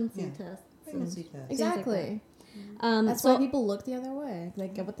 Pregnancy tests. Pregnancy tests. Exactly. That's why people look the other way. They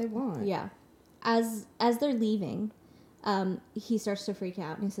get what they want. Yeah. As they're leaving, he starts to freak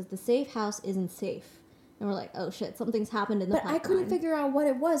out and he says the safe house isn't safe. And we're like, oh shit, something's happened in the pipeline. I couldn't figure out what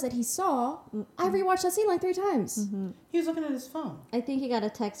it was that he saw. I rewatched that scene like 3 times. He was looking at his phone. I think he got a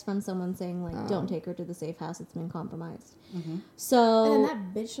text from someone saying like, don't take her to the safe house, it's been compromised. Mm-hmm. So And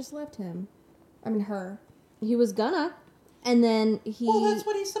then that bitch just left him. I mean her. He was gonna. And then Well, that's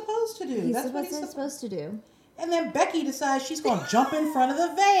what he's supposed to do. That's what he's supposed to do. And then Becky decides she's going to jump in front of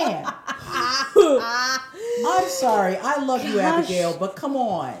the van. I'm sorry. I love you, Abigail, but come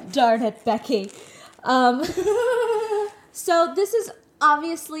on. Darn it, Becky. So this is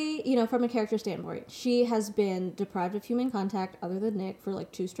obviously, from a character standpoint, she has been deprived of human contact other than Nick for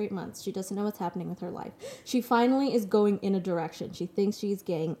like 2 straight months. She doesn't know what's happening with her life. She finally is going in a direction. She thinks she's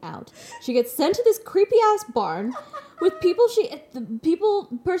getting out. She gets sent to this creepy ass barn with people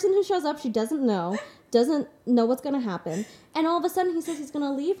person who shows up she doesn't know what's going to happen. And all of a sudden he says he's going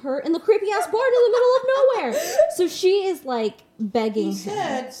to leave her in the creepy ass barn in the middle of nowhere. So she is like begging him. He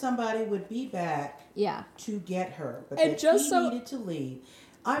said somebody would be back to get her, but and that just he needed to leave.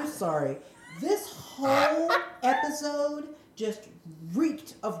 I'm sorry. This whole episode just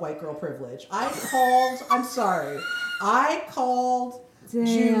reeked of white girl privilege. I called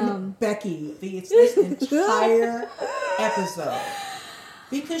June Becky this entire episode.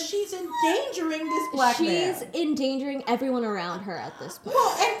 Because she's endangering this black man. She's endangering everyone around her at this point.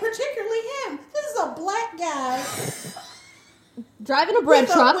 Well, and particularly him. This is a black guy driving a bread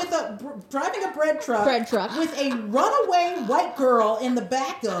truck. Driving a bread truck with a runaway white girl in the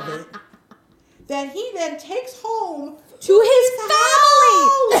back of it that he then takes home to his family,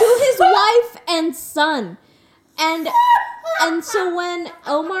 to his wife and son. And so when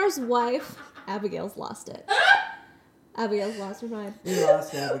Omar's wife, Abigail's lost it. Abigail's lost her mind. We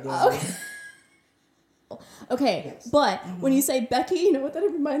lost Abigail. Okay, yes. But when you say Becky, you know what that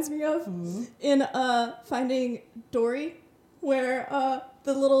reminds me of? In Finding Dory, where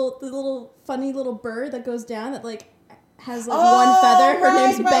the little funny little bird that goes down that like has like one feather. Her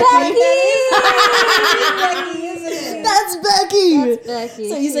name's Becky. Becky, isn't it? That's Becky. That's Becky.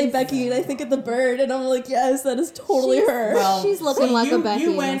 So you say Becky, and I think of the bird, and I'm like, yes, that is totally her. Well, she's looking like a Becky.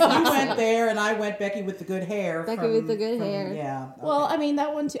 You went there, and I went Becky with the good hair. Becky with the good hair. Yeah. Okay. Well, I mean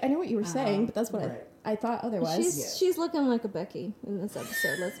that one too. I know what you were saying, but that's what I thought otherwise. She's looking like a Becky in this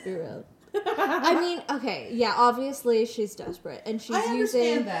episode. Let's be real. I mean, okay, yeah, obviously she's desperate, and she's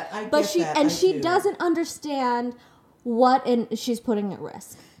using that. She doesn't understand she's putting at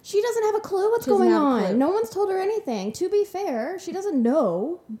risk. She doesn't have a clue what's going on. No one's told her anything. To be fair, she doesn't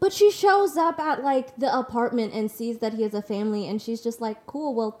know. But she shows up at like the apartment and sees that he has a family, and she's just like,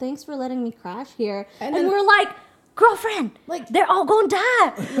 cool, well, thanks for letting me crash here. And we're like, girlfriend, like they're all gonna die.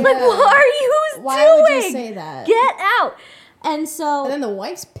 Yeah. Like, what are you doing? Why would you say that? Get out. And then the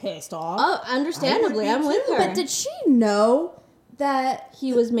wife's pissed off. Oh, understandably, I'm with her. But did she know that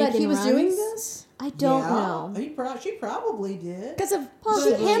he was making runs? Doing this? I don't know. She probably did. Because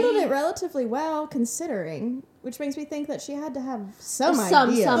she handled it relatively well, considering, which makes me think that she had to have some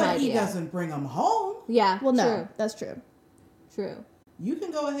idea. But he doesn't bring them home. Yeah, well, no, that's true. True. You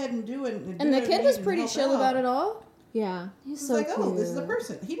can go ahead and do it. And the kid was pretty chill about it all. Yeah, he's so like, cute. oh, this is a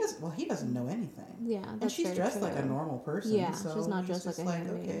person. He doesn't know anything. Yeah, that's and she's dressed like a normal person. Yeah, so she's not dressed like a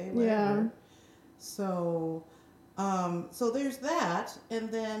handmaid. Okay, whatever. Yeah. So, so there's that, and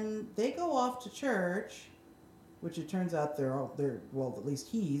then they go off to church, which it turns out well, at least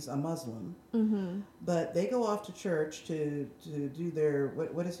he's a Muslim. Mm-hmm. But they go off to church to do their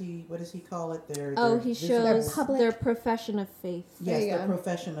what does he call it? He shows their profession of faith. Yes, their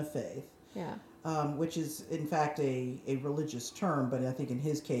profession of faith. Yeah. Which is in fact a religious term, but I think in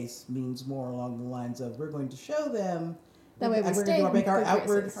his case means more along the lines of we're going to show them that way we're going to make our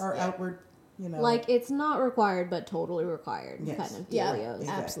outward like it's not required but totally required kind of dealios. Yeah, exactly.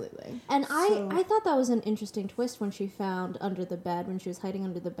 Absolutely. And I thought that was an interesting twist when she found under the bed, when she was hiding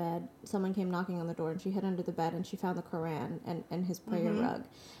under the bed, someone came knocking on the door and she hid under the bed and she found the Quran and his prayer rug.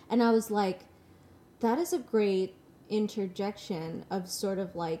 And I was like, that is a great interjection of sort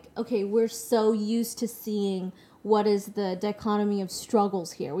of like, okay, we're so used to seeing what is the dichotomy of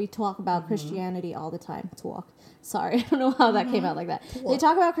struggles here. We talk about Christianity all the time. Sorry, I don't know how that came out like that. They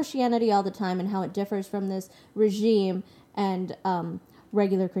talk about Christianity all the time and how it differs from this regime and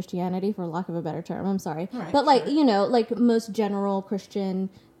regular Christianity, for lack of a better term. I'm sorry. Right, but like, like most general Christian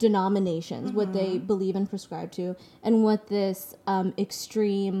denominations, what they believe and prescribe to, and what this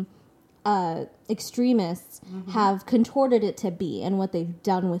extreme extremists have contorted it to be and what they've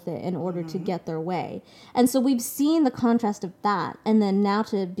done with it in order to get their way. And so we've seen the contrast of that. And then now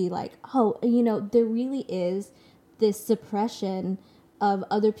to be like, oh, you know, there really is this suppression of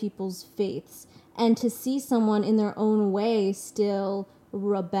other people's faiths. And to see someone in their own way still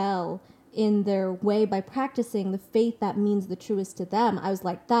rebel in their way by practicing the faith that means the truest to them, I was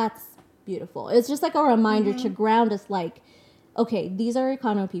like, that's beautiful. It's just like a reminder to ground us, like, okay, these are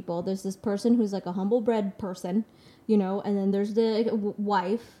Econo people. There's this person who's like a humble bred person, you know, and then there's the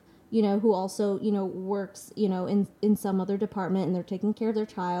wife, you know, who also, you know, works, you know, in some other department, and they're taking care of their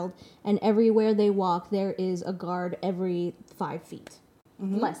child, and everywhere they walk there is a guard every 5 feet.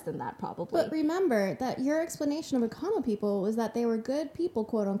 Less than that, probably. But remember that your explanation of Econo people was that they were good people,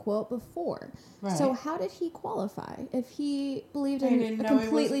 quote unquote, before. Right. So how did he qualify if he believed in a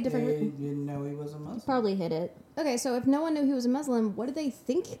completely different... They didn't know he was a Muslim. He probably hid it. Okay, so if no one knew he was a Muslim, what did they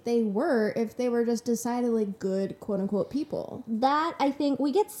think they were if they were just decidedly good, quote-unquote, people? That, I think,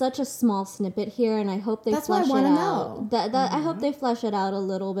 we get such a small snippet here, and I hope they flesh it out. I hope they flesh it out a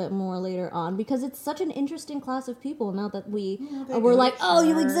little bit more later on, because it's such an interesting class of people now that we're like, oh,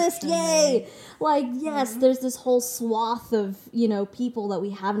 you exist, yay! Like, yes, there's this whole swath of, you know, people that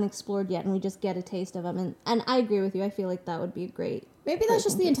we haven't explored yet, and we just get a taste of them. And I agree with you. I feel like that would be a great... Maybe that's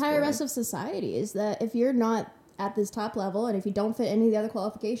just the entire rest of society, is that if you're not at this top level, and if you don't fit any of the other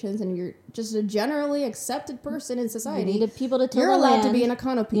qualifications, and you're just a generally accepted person in society, you need people to till you're the allowed land. To be an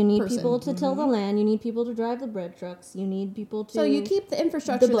Econo person. You need people to till the land. You need people to drive the bread trucks. You need people to... So you keep the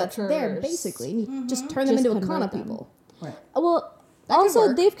infrastructure that's there, basically. You just turn them into Econo people. Right. Well,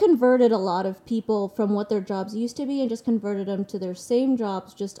 also, they've converted a lot of people from what their jobs used to be and just converted them to their same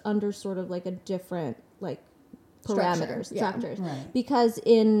jobs, just under sort of like a different, like, parameters, structures. Right. Because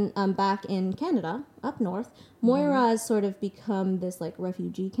in back in Canada, up north, Moira has sort of become this like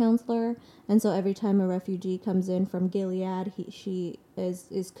refugee counselor, and so every time a refugee comes in from Gilead, she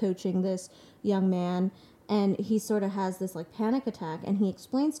is coaching this young man, and he sort of has this like panic attack, and he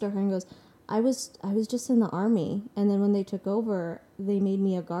explains to her and goes, I was just in the army, and then when they took over, they made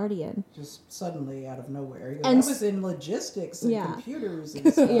me a guardian. Just suddenly out of nowhere. You know, I was in logistics and computers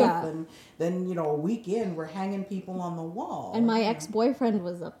and stuff, and then, you know, a week in, we're hanging people on the wall. And my ex-boyfriend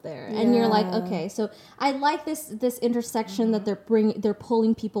was up there, and you're like, okay, so I like this intersection that they're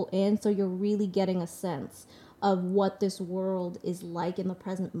pulling people in, so you're really getting a sense of what this world is like in the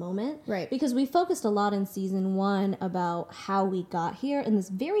present moment. Right. Because we focused a lot in season 1 about how we got here in this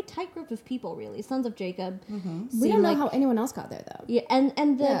very tight group of people, really. Sons of Jacob. We don't know how anyone else got there, though. Yeah,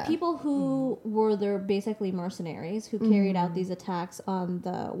 and the people who were there basically mercenaries who carried out these attacks on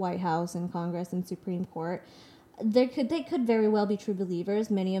the White House and Congress and Supreme Court. They could very well be true believers.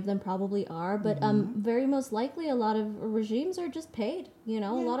 Many of them probably are, but very most likely a lot of regimes are just paid. You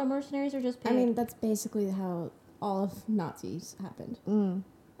know, a lot of mercenaries are just paid. I mean, that's basically how all of Nazis happened.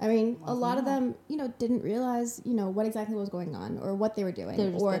 I mean, a lot of them, you know, didn't realize, you know, what exactly was going on or what they were doing. They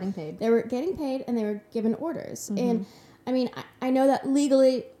were just getting paid. They were getting paid and they were given orders. And I mean, I know that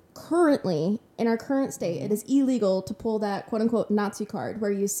legally, currently, in our current state, it is illegal to pull that quote unquote Nazi card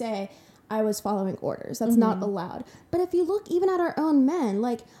where you say, I was following orders. That's not allowed. But if you look even at our own men,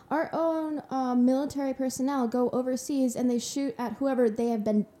 like our own military personnel go overseas and they shoot at whoever they have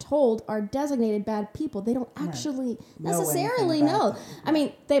been told are designated bad people. They don't actually necessarily know. I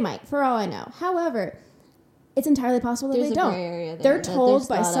mean, they might, for all I know. However, it's entirely possible that they don't. Gray area there. They're told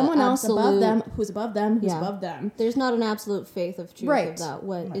by someone else above them, who's above them, who's above them. There's not an absolute faith of truth about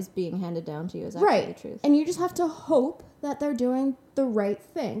what is being handed down to you is actually the truth. And you just have to hope that they're doing the right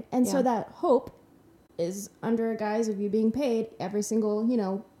thing. And so that hope is under a guise of you being paid every single, you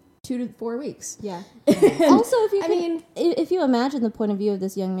know, 2 to 4 weeks. Yeah. Also, if you imagine the point of view of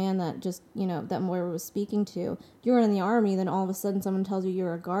this young man that just, you know, that Moira was speaking to, you're in the army, then all of a sudden someone tells you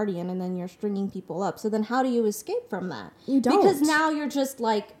you're a guardian, and then you're stringing people up. So then how do you escape from that? You don't. Because now you're just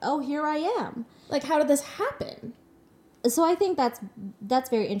like, oh, here I am. Like, how did this happen? So I think that's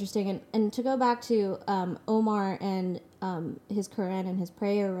very interesting. And to go back to Omar and his Quran and his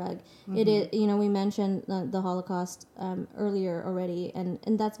prayer rug, it is, you know, we mentioned the Holocaust earlier already, and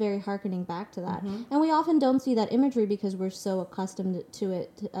that's very hearkening back to that. And we often don't see that imagery because we're so accustomed to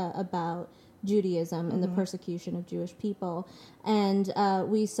it about Judaism and the persecution of Jewish people, and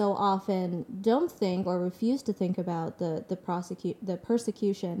we so often don't think or refuse to think about the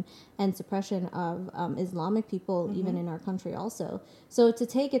persecution and suppression of Islamic people even in our country also. So to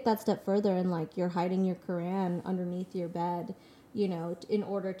take it that step further and like you're hiding your Quran underneath your bed, you know, in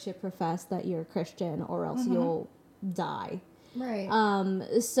order to profess that you're a Christian or else you'll die. Right.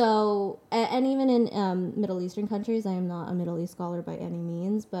 So, and even in Middle Eastern countries, I am not a Middle East scholar by any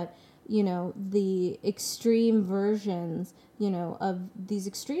means, but you know, the extreme versions, you know, of these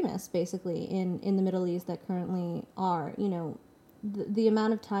extremists basically in the Middle East that currently are, you know, the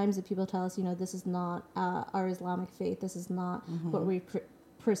amount of times that people tell us, you know, this is not our Islamic faith, this is not what we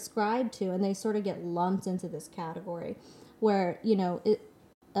prescribe to, and they sort of get lumped into this category where, you know,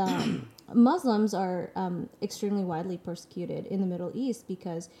 Muslims are extremely widely persecuted in the Middle East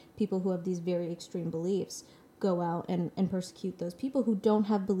because people who have these very extreme beliefs go out and persecute those people who don't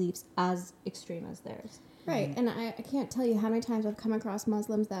have beliefs as extreme as theirs. Right, and I can't tell you how many times I've come across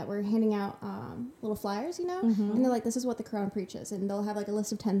Muslims that were handing out little flyers, you know, and they're like, this is what the Quran preaches, and they'll have like a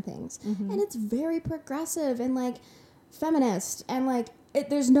list of 10 things, and it's very progressive and like feminist, and like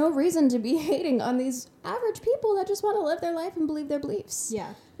there's no reason to be hating on these average people that just want to live their life and believe their beliefs.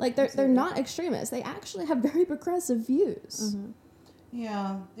 Yeah. Like they're not extremists. They actually have very progressive views.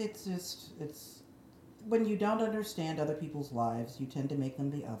 Yeah, it's when you don't understand other people's lives, you tend to make them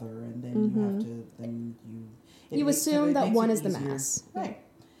the other, and then you have to, you assume that one is the mass. Right.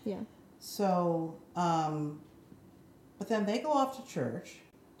 Yeah. So, but then they go off to church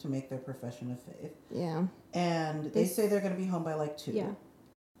to make their profession of faith. Yeah. And they say they're going to be home by like 2. Yeah.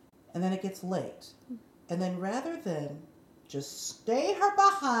 And then it gets late. And then rather than just stay her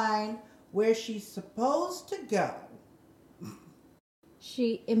behind where she's supposed to go,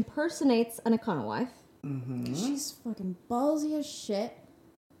 she impersonates an Econo wife. She's fucking ballsy as shit.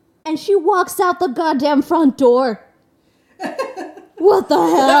 And she walks out the goddamn front door. What the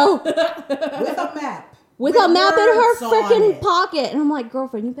hell? with a map. With a map in her words on freaking it. pocket. And I'm like,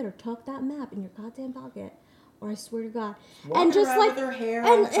 girlfriend, you better tuck that map in your goddamn pocket, or I swear to God. Walking And just around like, with her hair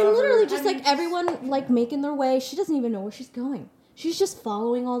and uncovered. literally just I mean, like everyone like making their way. She doesn't even know where she's going. She's just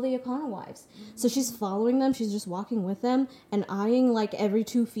following all the Econo wives. So she's following them. She's just walking with them and eyeing like every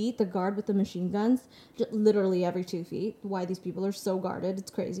 2 feet the guard with the machine guns. Literally every 2 feet. Why these people are so guarded.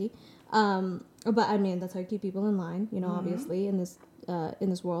 It's crazy. But I mean, that's how you keep people in line, you know, obviously in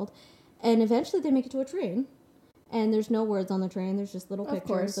this world. And eventually they make it to a train. And there's no words on the train. There's just little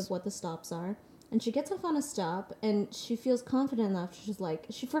pictures of what the stops are. And she gets off on a stop and she feels confident enough. She's like,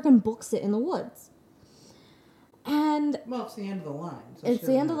 she freaking books it in the woods. And well, it's the end of the line. So it's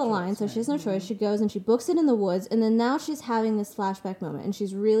the end of the line, so she has no choice. She goes and she books it in the woods, and then now she's having this flashback moment, and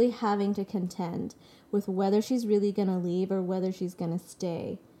she's really having to contend with whether she's really going to leave or whether she's going to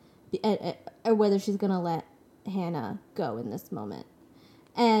stay, or whether she's going to let Hannah go in this moment.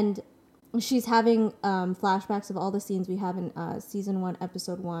 And she's having flashbacks of all the scenes we have in season 1,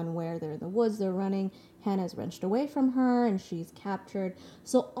 episode 1, where they're in the woods, they're running, Hannah's wrenched away from her, and she's captured.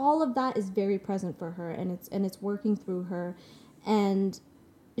 So all of that is very present for her, and it's working through her, and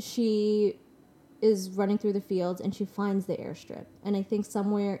she is running through the fields, and she finds the airstrip. And I think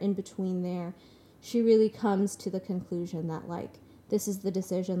somewhere in between there, she really comes to the conclusion that, like, this is the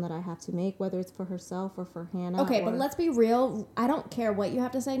decision that I have to make, whether it's for herself or for Hannah. Okay, but let's be real. I don't care what you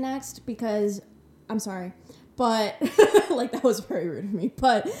have to say next because, I'm sorry, but, like, that was very rude of me.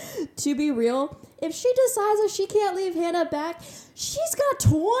 But to be real, if she decides that she can't leave Hannah back, she's got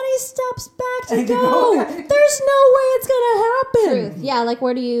 20 steps back to go. There's no way it's going to happen. Truth. Yeah, like,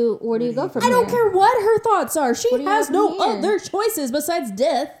 where do you go from here? I don't care what her thoughts are. She do you has do no from here? other choices besides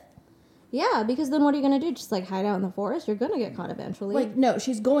death. Yeah, because then what are you going to do? Just, like, hide out in the forest? You're going to get caught eventually. Like, no,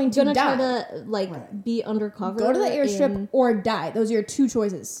 she's going to You're die. going to try to, like, be undercover. Go to the airstrip or die. Those are your 2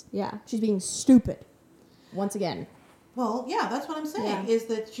 choices. Yeah. She's being stupid. Once again. Well, yeah, that's what I'm saying. Yeah. Is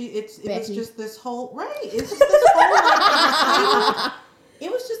that it was just this whole It's just this whole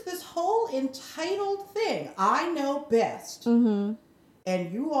it was just this whole entitled thing. I know best, and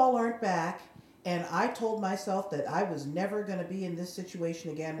you all aren't back. And I told myself that I was never going to be in this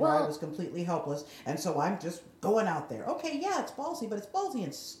situation again where I was completely helpless. And so I'm just going out there. Okay, yeah, it's ballsy, but it's ballsy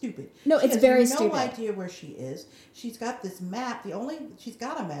and stupid. No, it's very stupid. She has no idea where she is. She's got this map. She's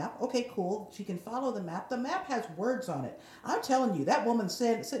got a map. Okay, cool. She can follow the map. The map has words on it. I'm telling you, that woman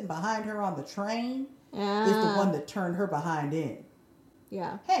sitting behind her on the train is the one that turned her behind in.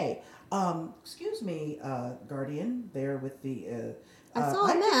 Yeah. Hey, excuse me, Guardian, there with the... I saw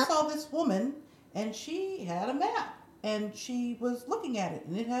a map. I just saw this woman... And she had a map, and she was looking at it,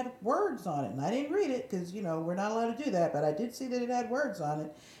 and it had words on it. And I didn't read it because, you know, we're not allowed to do that. But I did see that it had words on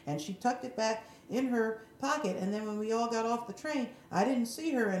it, and she tucked it back in her pocket. And then when we all got off the train, I didn't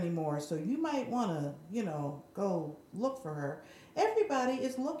see her anymore. So you might want to, you know, go look for her. Everybody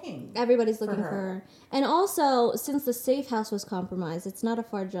is looking. Everybody's looking for her. And also, since the safe house was compromised, it's not a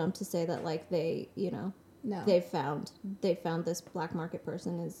far jump to say that, like, they, you know... No. They found this black market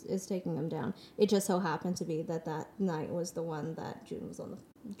person is taking them down. It just so happened to be that night was the one that June was on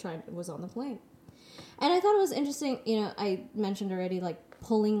the plane. And I thought it was interesting, you know, I mentioned already, like,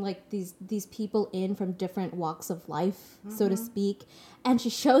 pulling like these people in from different walks of life, so to speak. And she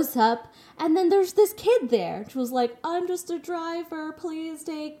shows up, and then there's this kid there. She was like, "I'm just a driver, please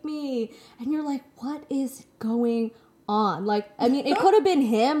take me." And you're like, what is going on? Like, I mean, it could have been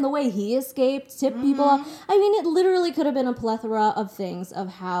him, the way he escaped, tipped people off. I mean, it literally could have been a plethora of things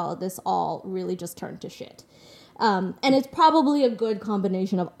of how this all really just turned to shit. And it's probably a good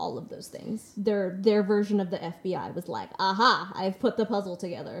combination of all of those things. Their version of the FBI was like, aha, I've put the puzzle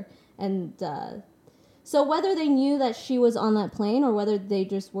together. And so whether they knew that she was on that plane or whether they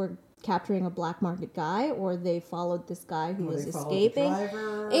just were capturing a black market guy or they followed this guy who was escaping,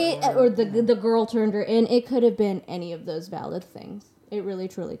 the girl turned her in, it could have been any of those valid things. It really,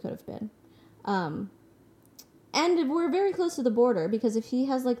 truly could have been. And we're very close to the border because if he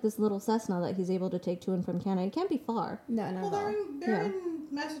has like this little Cessna that he's able to take to and from Canada, it can't be far. No, not at all. They're in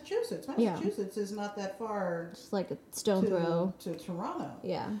Massachusetts. Massachusetts is not that far. Just like a stone throw to Toronto.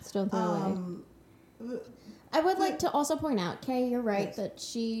 Yeah, stone throw away. I would like to also point out, Kay, you're right, that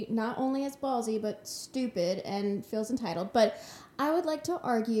she not only is ballsy, but stupid and feels entitled. But I would like to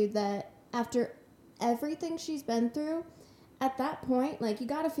argue that after everything she's been through, at that point, like, you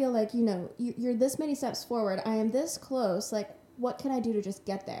got to feel like, you know, you're this many steps forward. I am this close. Like, what can I do to just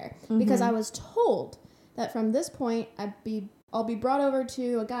get there? Because I was told that from this point, I'll be brought over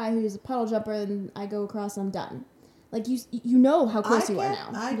to a guy who's a puddle jumper and I go across and I'm done. Like, you know how close you are now.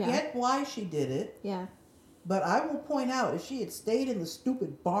 I get why she did it. Yeah. But I will point out, if she had stayed in the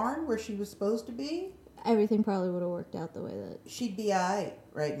stupid barn where she was supposed to be, everything probably would have worked out the way that... she'd be all right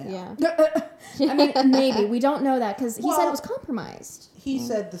right now. Yeah. I mean, maybe. We don't know that because he said it was compromised. He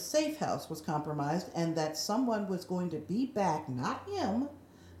said the safe house was compromised and that someone was going to be back, not him,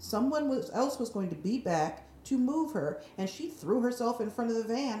 else was going to be back to move her, and she threw herself in front of the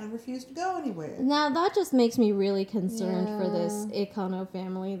van and refused to go anywhere. Now, that just makes me really concerned for this Econo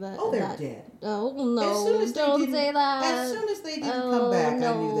family. They're dead. Oh, no, don't say that. As soon as they didn't come back, I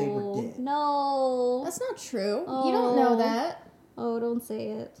knew they were dead. No. That's not true. Oh. You don't know that. Oh, don't say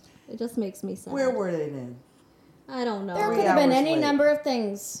it. It just makes me sad. Where were they then? I don't know. There could have been any number of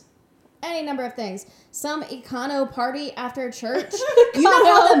things. Any number of things. Some Econo party after church. You know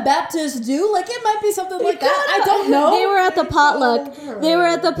how the Baptists do? Like, it might be something like that. I don't know. They were at the potluck. They were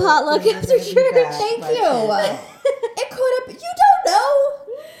at the potluck after church. Thank you. It could have... You don't know.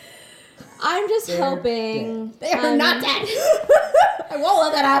 I'm just hoping... They are not dead. I won't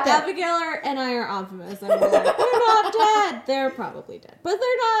let that happen. Abigail and I are optimists. And we're like, they're not dead. They're probably dead. But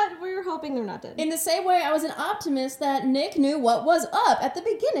they're not. We're hoping they're not dead. In the same way, I was an optimist that Nick knew what was up at the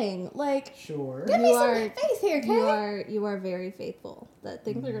beginning. Like, sure. Give me some faith here, Kay. You are very faithful that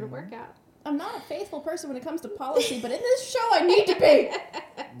things are going to work out. I'm not a faithful person when it comes to policy, but in this show, I need to be.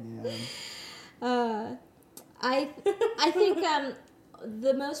 Yeah. I think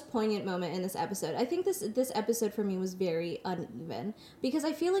the most poignant moment in this episode, I think this episode for me was very uneven because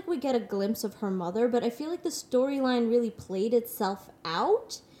I feel like we get a glimpse of her mother, but I feel like the storyline really played itself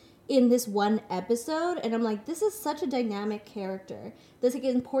out in this one episode, and I'm like, this is such a dynamic character. This like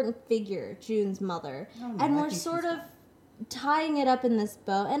important figure, June's mother, and we're sort of tying it up in this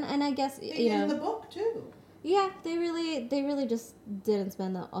bow, and I guess they did in the book too. Yeah, they really just didn't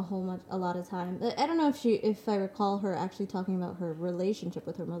spend a lot of time. I don't know if I recall her actually talking about her relationship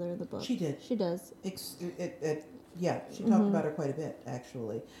with her mother in the book. She did. She does. Yeah, she talked about her quite a bit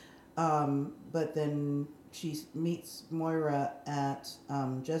actually. But then she meets Moira at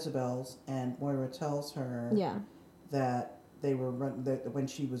Jezebel's, and Moira tells her that they were when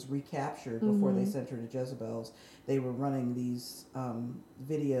she was recaptured before they sent her to Jezebel's, they were running these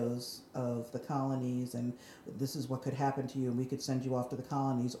videos of the colonies, and this is what could happen to you, and we could send you off to the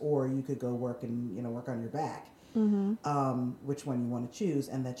colonies, or you could go work and work on your back. Which one you want to choose?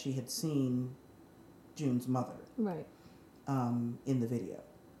 And that she had seen June's mother in the video.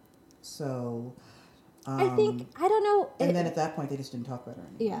 So I don't know. And then at that point, they just didn't talk about her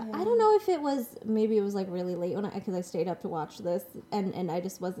anymore. Yeah, I don't know if maybe it was like really late because I stayed up to watch this, and I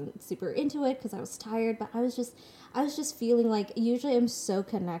just wasn't super into it because I was tired. But I was just feeling like usually I'm so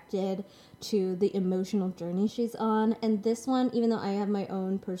connected to the emotional journey she's on, and this one, even though I have my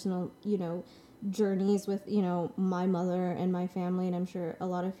own personal journeys with my mother and my family, and I'm sure a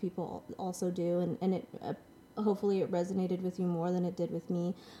lot of people also do, and it. Hopefully it resonated with you more than it did with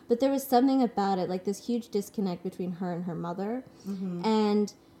me. But there was something about it, like this huge disconnect between her and her mother.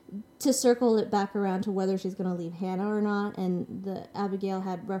 And to circle it back around to whether she's going to leave Hannah or not, and Abigail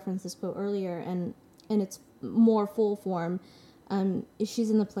had referenced this quote earlier, and it's more full form. She's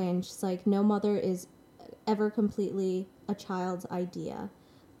in the plane. She's like, no mother is ever completely a child's idea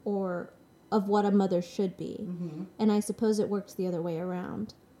or of what a mother should be. Mm-hmm. And I suppose it works the other way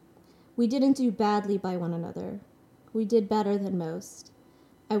around. We didn't do badly by one another. We did better than most.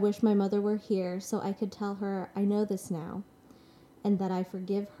 I wish my mother were here so I could tell her I know this now, and that I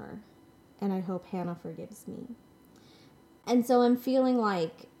forgive her, and I hope Hannah forgives me. And so I'm feeling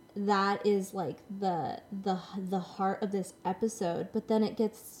like that is like the heart of this episode, but then it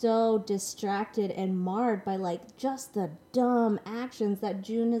gets so distracted and marred by like just the dumb actions that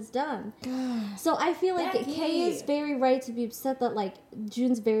June has done. So I feel like Kay is very right to be upset that like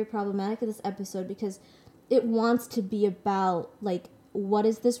June's very problematic in this episode, because it wants to be about like, what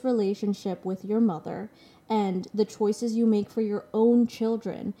is this relationship with your mother and the choices you make for your own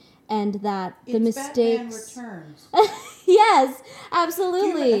children, and that the mistakes. Batman Returns. Yes,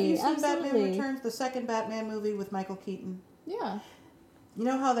 absolutely. Have you seen absolutely. Batman Returns, the second Batman movie with Michael Keaton? Yeah. You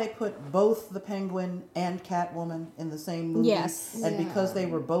know how they put both the Penguin and Catwoman in the same movie? Yes. And because they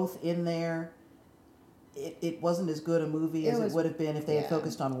were both in there, it wasn't as good a movie as it would have been if they had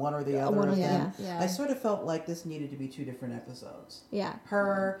focused on one or the other of them. Yeah. I sort of felt like this needed to be two different episodes. Yeah.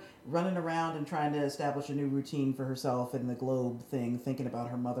 Her running around and trying to establish a new routine for herself in the Globe thing, thinking about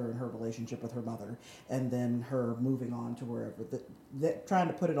her mother and her relationship with her mother, and then her moving on to wherever. Trying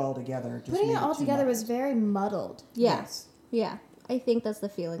to put it all together. Just Putting it all together much. was very muddled. Yes. Yeah. I think that's the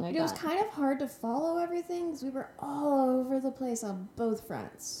feeling I got. It was kind of hard to follow everything because we were all over the place on both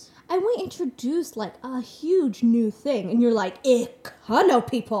fronts. And we introduced like a huge new thing, and you're like, Econo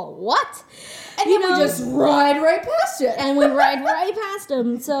people, what? And then we just ride right past it. And we ride right past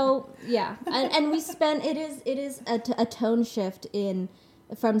them. So yeah, and we spend it is a tone shift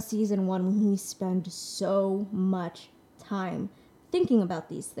from season 1 when we spend so much time thinking about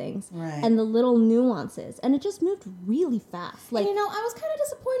these things and the little nuances, and it just moved really fast. Like, and I was kind of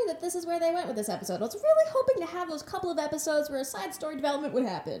disappointed that this is where they went with this episode. I was really hoping to have those couple of episodes where a side story development would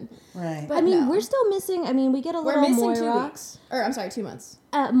happen. Right. But I mean, we're still missing. I mean, we get a little missing Moira. 2 weeks. Or, I'm sorry, 2 months.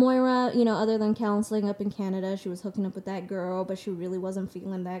 Moira, other than counseling up in Canada, she was hooking up with that girl, but she really wasn't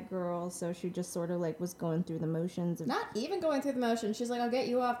feeling that girl, so she just sort of like was going through the motions. Not even going through the motions. She's like, I'll get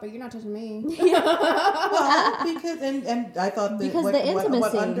you off, but you're not touching me. Well, because and I thought that the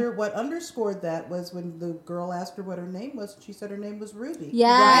intimacy. what underscored that was when the girl asked her what her name was, she said her name was Ruby.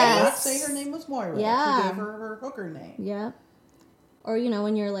 Yes. She did not say her name was Moira. Yeah. She gave her hooker name. Yeah. Or,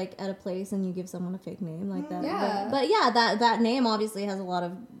 when you're, like, at a place and you give someone a fake name like that. Yeah. But yeah, that name obviously has a lot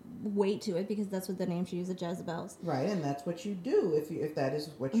of weight to it, because that's what the name she used at Jezebel's. Right, and that's what you do if that is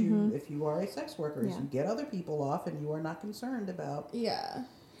what you, if you are a sex worker, is you get other people off and you are not concerned about. Yeah.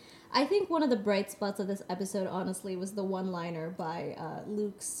 I think one of the bright spots of this episode, honestly, was the one-liner by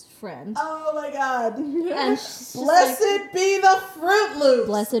Luke's friend. Oh, my God. And Blessed be the Fruit Loops.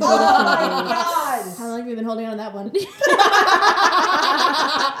 Blessed be the Fruit Loops. God. How long have you been holding on to that one?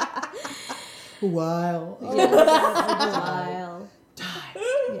 Wow. While. Died.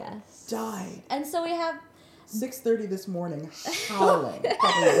 Yes. Died. And so we have 6:30 this morning, howling,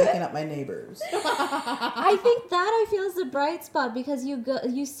 probably waking up my neighbors. I think that I feel is the bright spot, because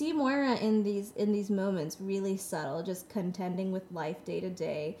you see Moira in these moments really subtle, just contending with life day to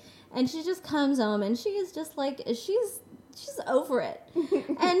day, and she just comes home and she is just like she's over it,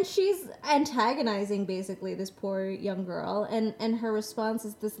 and she's antagonizing basically this poor young girl, and her response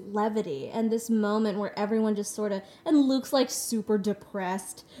is this levity and this moment where everyone just sort of, and Luke's like super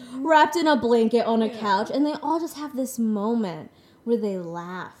depressed, wrapped in a blanket on a couch, and they all just have this moment where they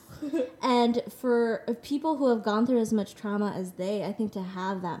laugh. And for people who have gone through as much trauma as I think to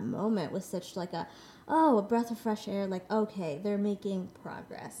have that moment with such like a breath of fresh air, like, okay, they're making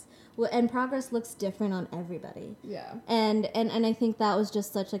progress. And progress looks different on everybody. Yeah. And I think that was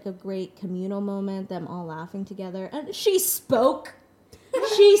just such like a great communal moment, them all laughing together. And she spoke.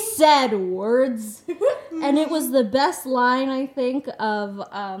 She said words. And it was the best line, I think, of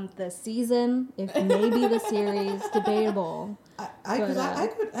the season, if maybe the series, debatable.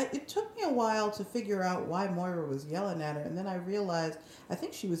 It took me a while to figure out why Moira was yelling at her, and then I realized I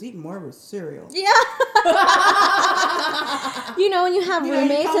think she was eating Moira's cereal. Yeah. When you have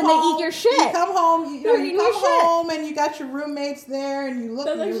roommates and they eat your shit. You come home, you come home and you got your roommates there, and you look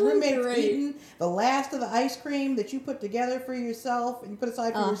at your roommates eating the last of the ice cream that you put together for yourself, and you put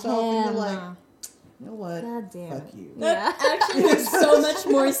aside for yourself, and you're like, you know what? God damn. Fuck you. That actually makes so much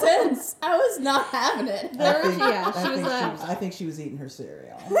more sense. I was not having it. I think she was eating her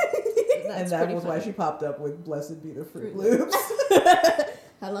cereal. And that was why she popped up with Blessed be the Fruit Loops.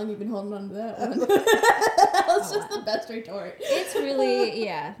 How long have you been holding on to that one? That was just the best retort. It's really,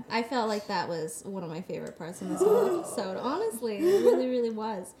 I felt like that was one of my favorite parts of this whole episode. Honestly, it really, really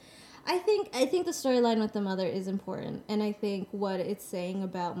was. I think the storyline with the mother is important, and I think what it's saying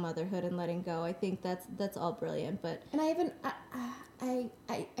about motherhood and letting go, I think that's all brilliant. But and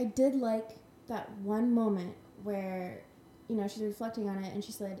I did like that one moment where, you know, she's reflecting on it and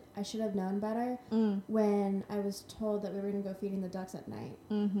she said, I should have known better when I was told that we were going to go feeding the ducks at night.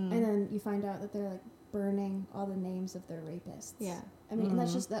 Mm-hmm. And then you find out that they're like burning all the names of their rapists. Yeah. I mean, and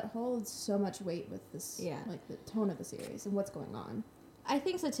that's just, that holds so much weight with this, like the tone of the series and what's going on. I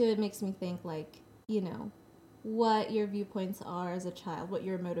think so too. It makes me think, like, you know, what your viewpoints are as a child, what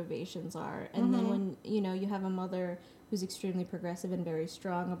your motivations are. And then when, you know, you have a mother who's extremely progressive and very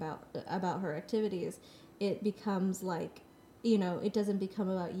strong about her activities, it becomes like, you know, it doesn't become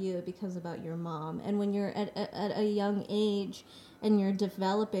about you, it becomes about your mom. And when you're at a young age and you're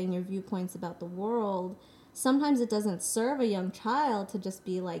developing your viewpoints about the world, sometimes it doesn't serve a young child to just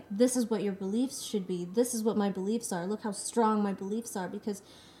be like, this is what your beliefs should be, this is what my beliefs are, look how strong my beliefs are, because,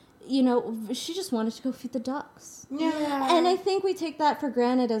 you know, she just wanted to go feed the ducks. Yeah. And I think we take that for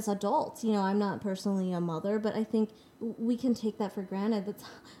granted as adults. You know, I'm not personally a mother, but I think we can take that for granted.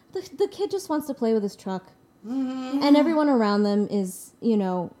 That the kid just wants to play with his truck. Mm-hmm. And everyone around them is, you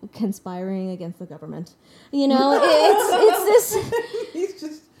know, conspiring against the government. You know, it's this... He's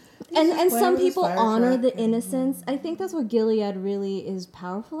just... And some people honor the innocence. I think that's what Gilead really is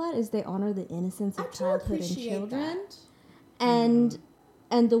powerful at, is they honor the innocence of childhood and children. That.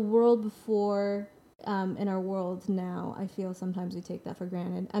 And the world before, in our world now, I feel sometimes we take that for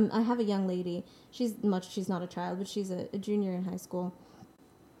granted. I have a young lady. She's not a child, but she's a junior in high school.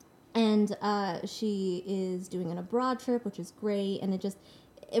 And she is doing an abroad trip, which is great. And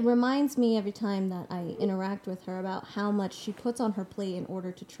it reminds me every time that I interact with her about how much she puts on her plate in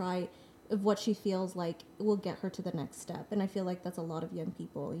order to try of what she feels like will get her to the next step. And I feel like that's a lot of young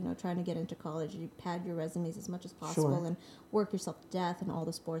people, you know, trying to get into college. You pad your resumes as much as possible and work yourself to death and all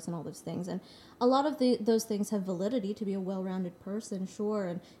the sports and all those things. And a lot of those things have validity to be a well-rounded person, sure.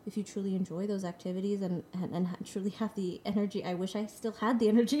 And if you truly enjoy those activities and truly have the energy, I wish I still had the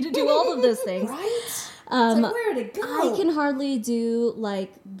energy to do all of those things. Right? It's like, where did it go? I can hardly do,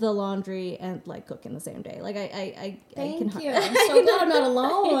 like, the laundry and, like, cook in the same day. Like, I Thank you. I'm so glad I'm not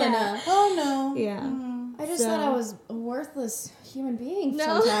alone. Yeah. Oh, no. Yeah. I just thought I was a worthless human being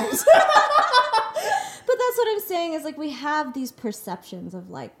sometimes. But that's what I'm saying is, like, we have these perceptions of,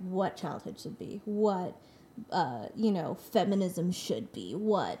 like, what childhood should be, what, you know, feminism should be,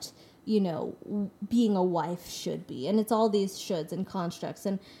 what, you know, being a wife should be. And it's all these shoulds and constructs.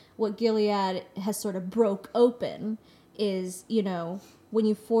 And what Gilead has sort of broke open is, you know, when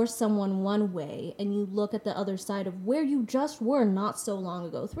you force someone one way and you look at the other side of where you just were not so long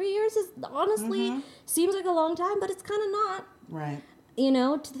ago. 3 years is honestly seems like a long time, but it's kind of not. Right. You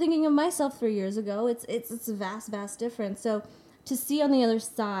know, thinking of myself 3 years ago, it's a vast difference. So to see on the other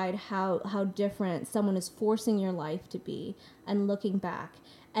side how different someone is forcing your life to be, and looking back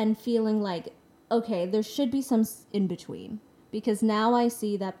and feeling like, okay, there should be some in between. Because now I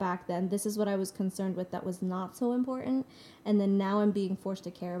see that back then, this is what I was concerned with that was not so important. And then now I'm being forced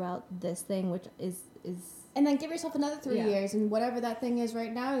to care about this thing, which is... And then give yourself another 3 years, and whatever that thing is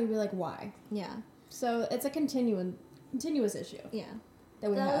right now, you'd be like, why? Yeah. So it's a continuous issue. Yeah.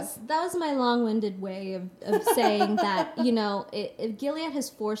 That was my long-winded way of saying that, you know, if Gilead has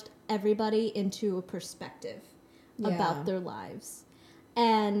forced everybody into a perspective about their lives,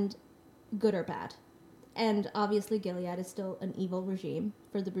 and good or bad. And obviously Gilead is still an evil regime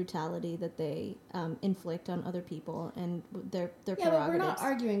for the brutality that they inflict on other people and their prerogatives. Yeah, but we're not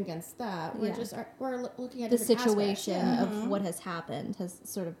arguing against that. We're just we're looking at the situation of what has happened has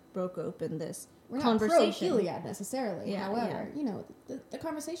sort of broke open this conversation. We're not pro-Gilead necessarily. However, you know, the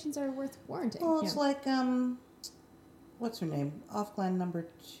conversations are worth warranting. Well, it's like what's her name? Offline number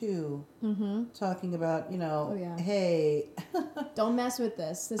 2, talking about, you know, hey, don't mess with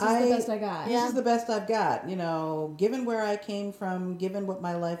this. This is the best I got. This is the best I've got. You know, given where I came from, given what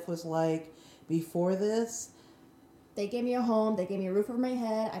my life was like before this. They gave me a home. They gave me a roof over my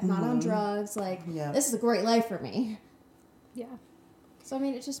head. I'm not on drugs. Like, this is a great life for me. Yeah. So, I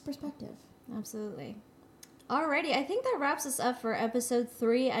mean, it's just perspective. Absolutely. Alrighty, I think that wraps us up for episode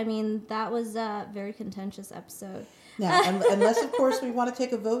 3. I mean, that was a very contentious episode. Now, unless, of course, we want to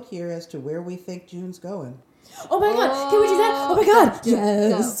take a vote here as to where we think June's going. Oh my God! Can we do that? Oh my God!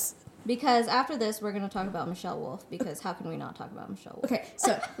 Yes! Go. Because after this, we're going to talk about Michelle Wolf, because how can we not talk about Michelle Wolf? Okay,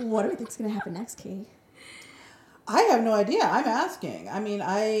 so what do we think's going to happen next, Kate? I have no idea. I'm asking. I mean,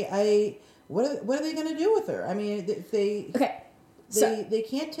 what are they going to do with her? I mean, they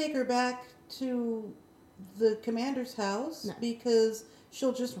can't take her back to the commander's house because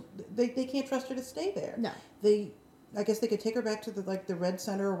she'll just they can't trust her to stay there. No. I guess they could take her back to the Red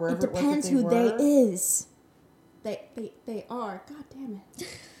Center or wherever It depends it was who that they is. They are. God damn it.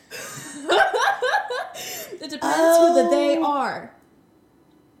 It depends who the they are.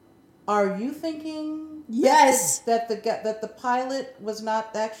 Are you thinking? Yes. That the pilot was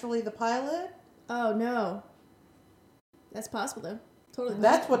not actually the pilot? Oh no. That's possible though. Totally.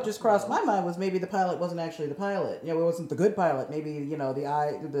 That's what just crossed my mind, was maybe the pilot wasn't actually the pilot. You know, it wasn't the good pilot. Maybe, you know,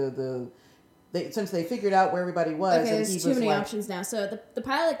 since they figured out where everybody was. Okay, and there's he too was many like, options now. So the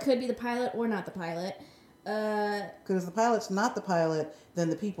pilot could be the pilot or not the pilot. Because if the pilot's not the pilot, then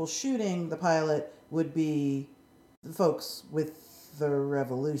the people shooting the pilot would be the folks with the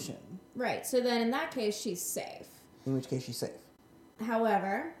revolution. Right. So then in that case, she's safe. In which case she's safe.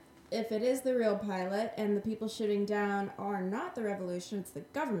 However, if it is the real pilot and the people shooting down are not the revolution, it's the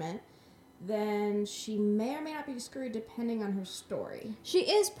government, then she may or may not be screwed depending on her story. She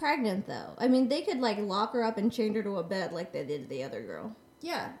is pregnant, though. I mean, they could, lock her up and chain her to a bed like they did the other girl.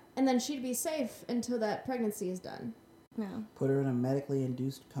 Yeah, and then she'd be safe until that pregnancy is done. Yeah. Put her in a medically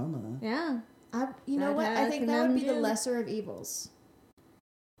induced coma. Yeah. You know what? I think that would be the lesser of evils.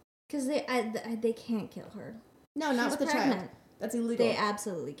 Because they can't kill her. No, not She's with a pregnant. child. That's illegal. They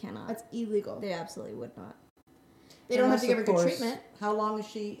absolutely cannot. That's illegal. They absolutely would not. They don't have to give her good treatment. How long has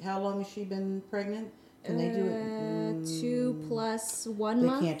she been pregnant? Can they do it? 2 plus 1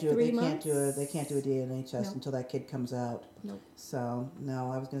 month. They can't do a DNA test until that kid comes out. Nope. So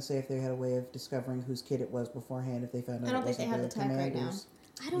no, I was gonna say if they had a way of discovering whose kid it was beforehand, if they found out. I don't think they have the tech right now.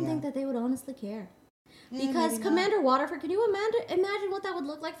 I don't think that they would honestly care. Yeah, because Commander Waterford, can you imagine what that would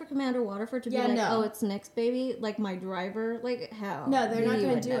look like for Commander Waterford to be oh, it's Nick's baby, like my driver, hell. No, they're not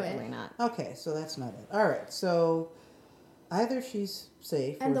going to do it. Not. Okay, so that's not it. All right, so either she's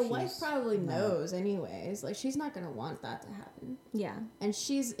safe, and or the wife probably knows, anyways. She's not going to want that to happen. Yeah, and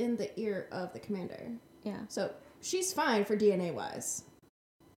she's in the ear of the commander. Yeah, so she's fine for DNA wise.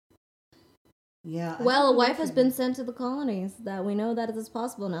 Yeah. Well, a wife has been sent to the colonies. That we know that it is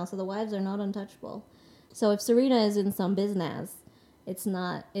possible now. So the wives are not untouchable. So if Serena is in some business, it's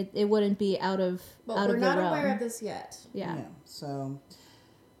not. It wouldn't be out of the realm. We're not aware of this yet. Yeah. So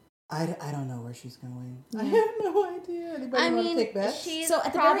I don't know where she's going. I have no idea. Anybody want to take bets? She's so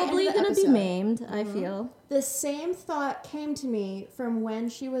at the probably going to be maimed. I feel the same thought came to me from when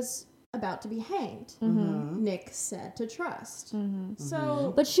she was about to be hanged. Mm-hmm. Nick said to trust. Mm-hmm.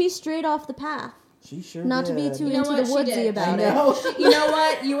 So, but she strayed off the path. She sure not did. to be too into the woodsy about it. You know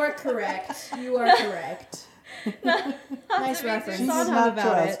what? You are correct. You are correct. Nice reference. She did not about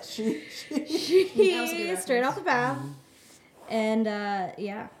trust. She straight off the path, and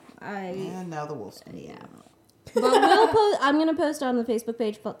And now the wolf's coming. Yeah. But we'll post. I'm gonna post on the Facebook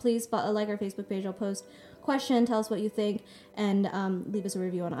page. But please like our Facebook page. I'll post question. Tell us what you think, and leave us a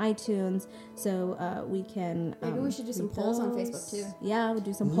review on iTunes so we can. Maybe we should do some polls on Facebook too. Yeah, we'll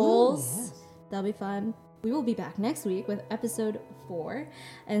do some polls. Yes. That'll be fun. We will be back next week with episode 4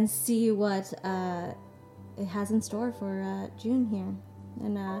 and see what it has in store for June here.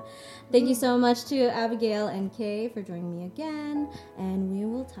 And thank you so much to Abigail and Kay for joining me again. And we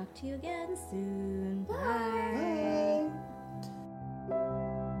will talk to you again soon. Bye.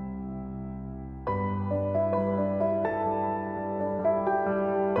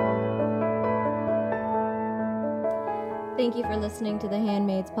 Thank you for listening to the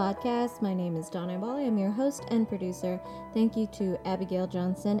Handmaids Podcast. My name is Donna Bali. I'm your host and producer. Thank you to Abigail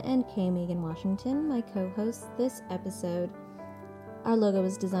Johnson and Kay Megan Washington, my co-hosts this episode. Our logo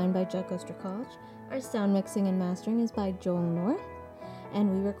was designed by Judd Osterkoch. Our sound mixing and mastering is by Joel North.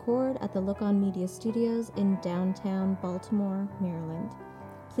 And we record at the Look On Media Studios in downtown Baltimore, Maryland.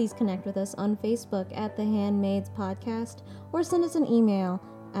 Please connect with us on Facebook at The Handmaids Podcast or send us an email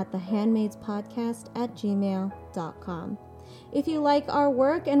at thehandmaidspodcast@gmail.com. If you like our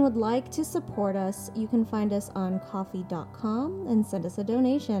work and would like to support us, you can find us on ko-fi.com and send us a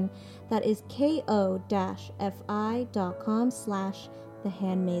donation. That is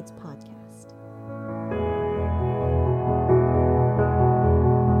ko-fi.com/thehandmaidspodcast.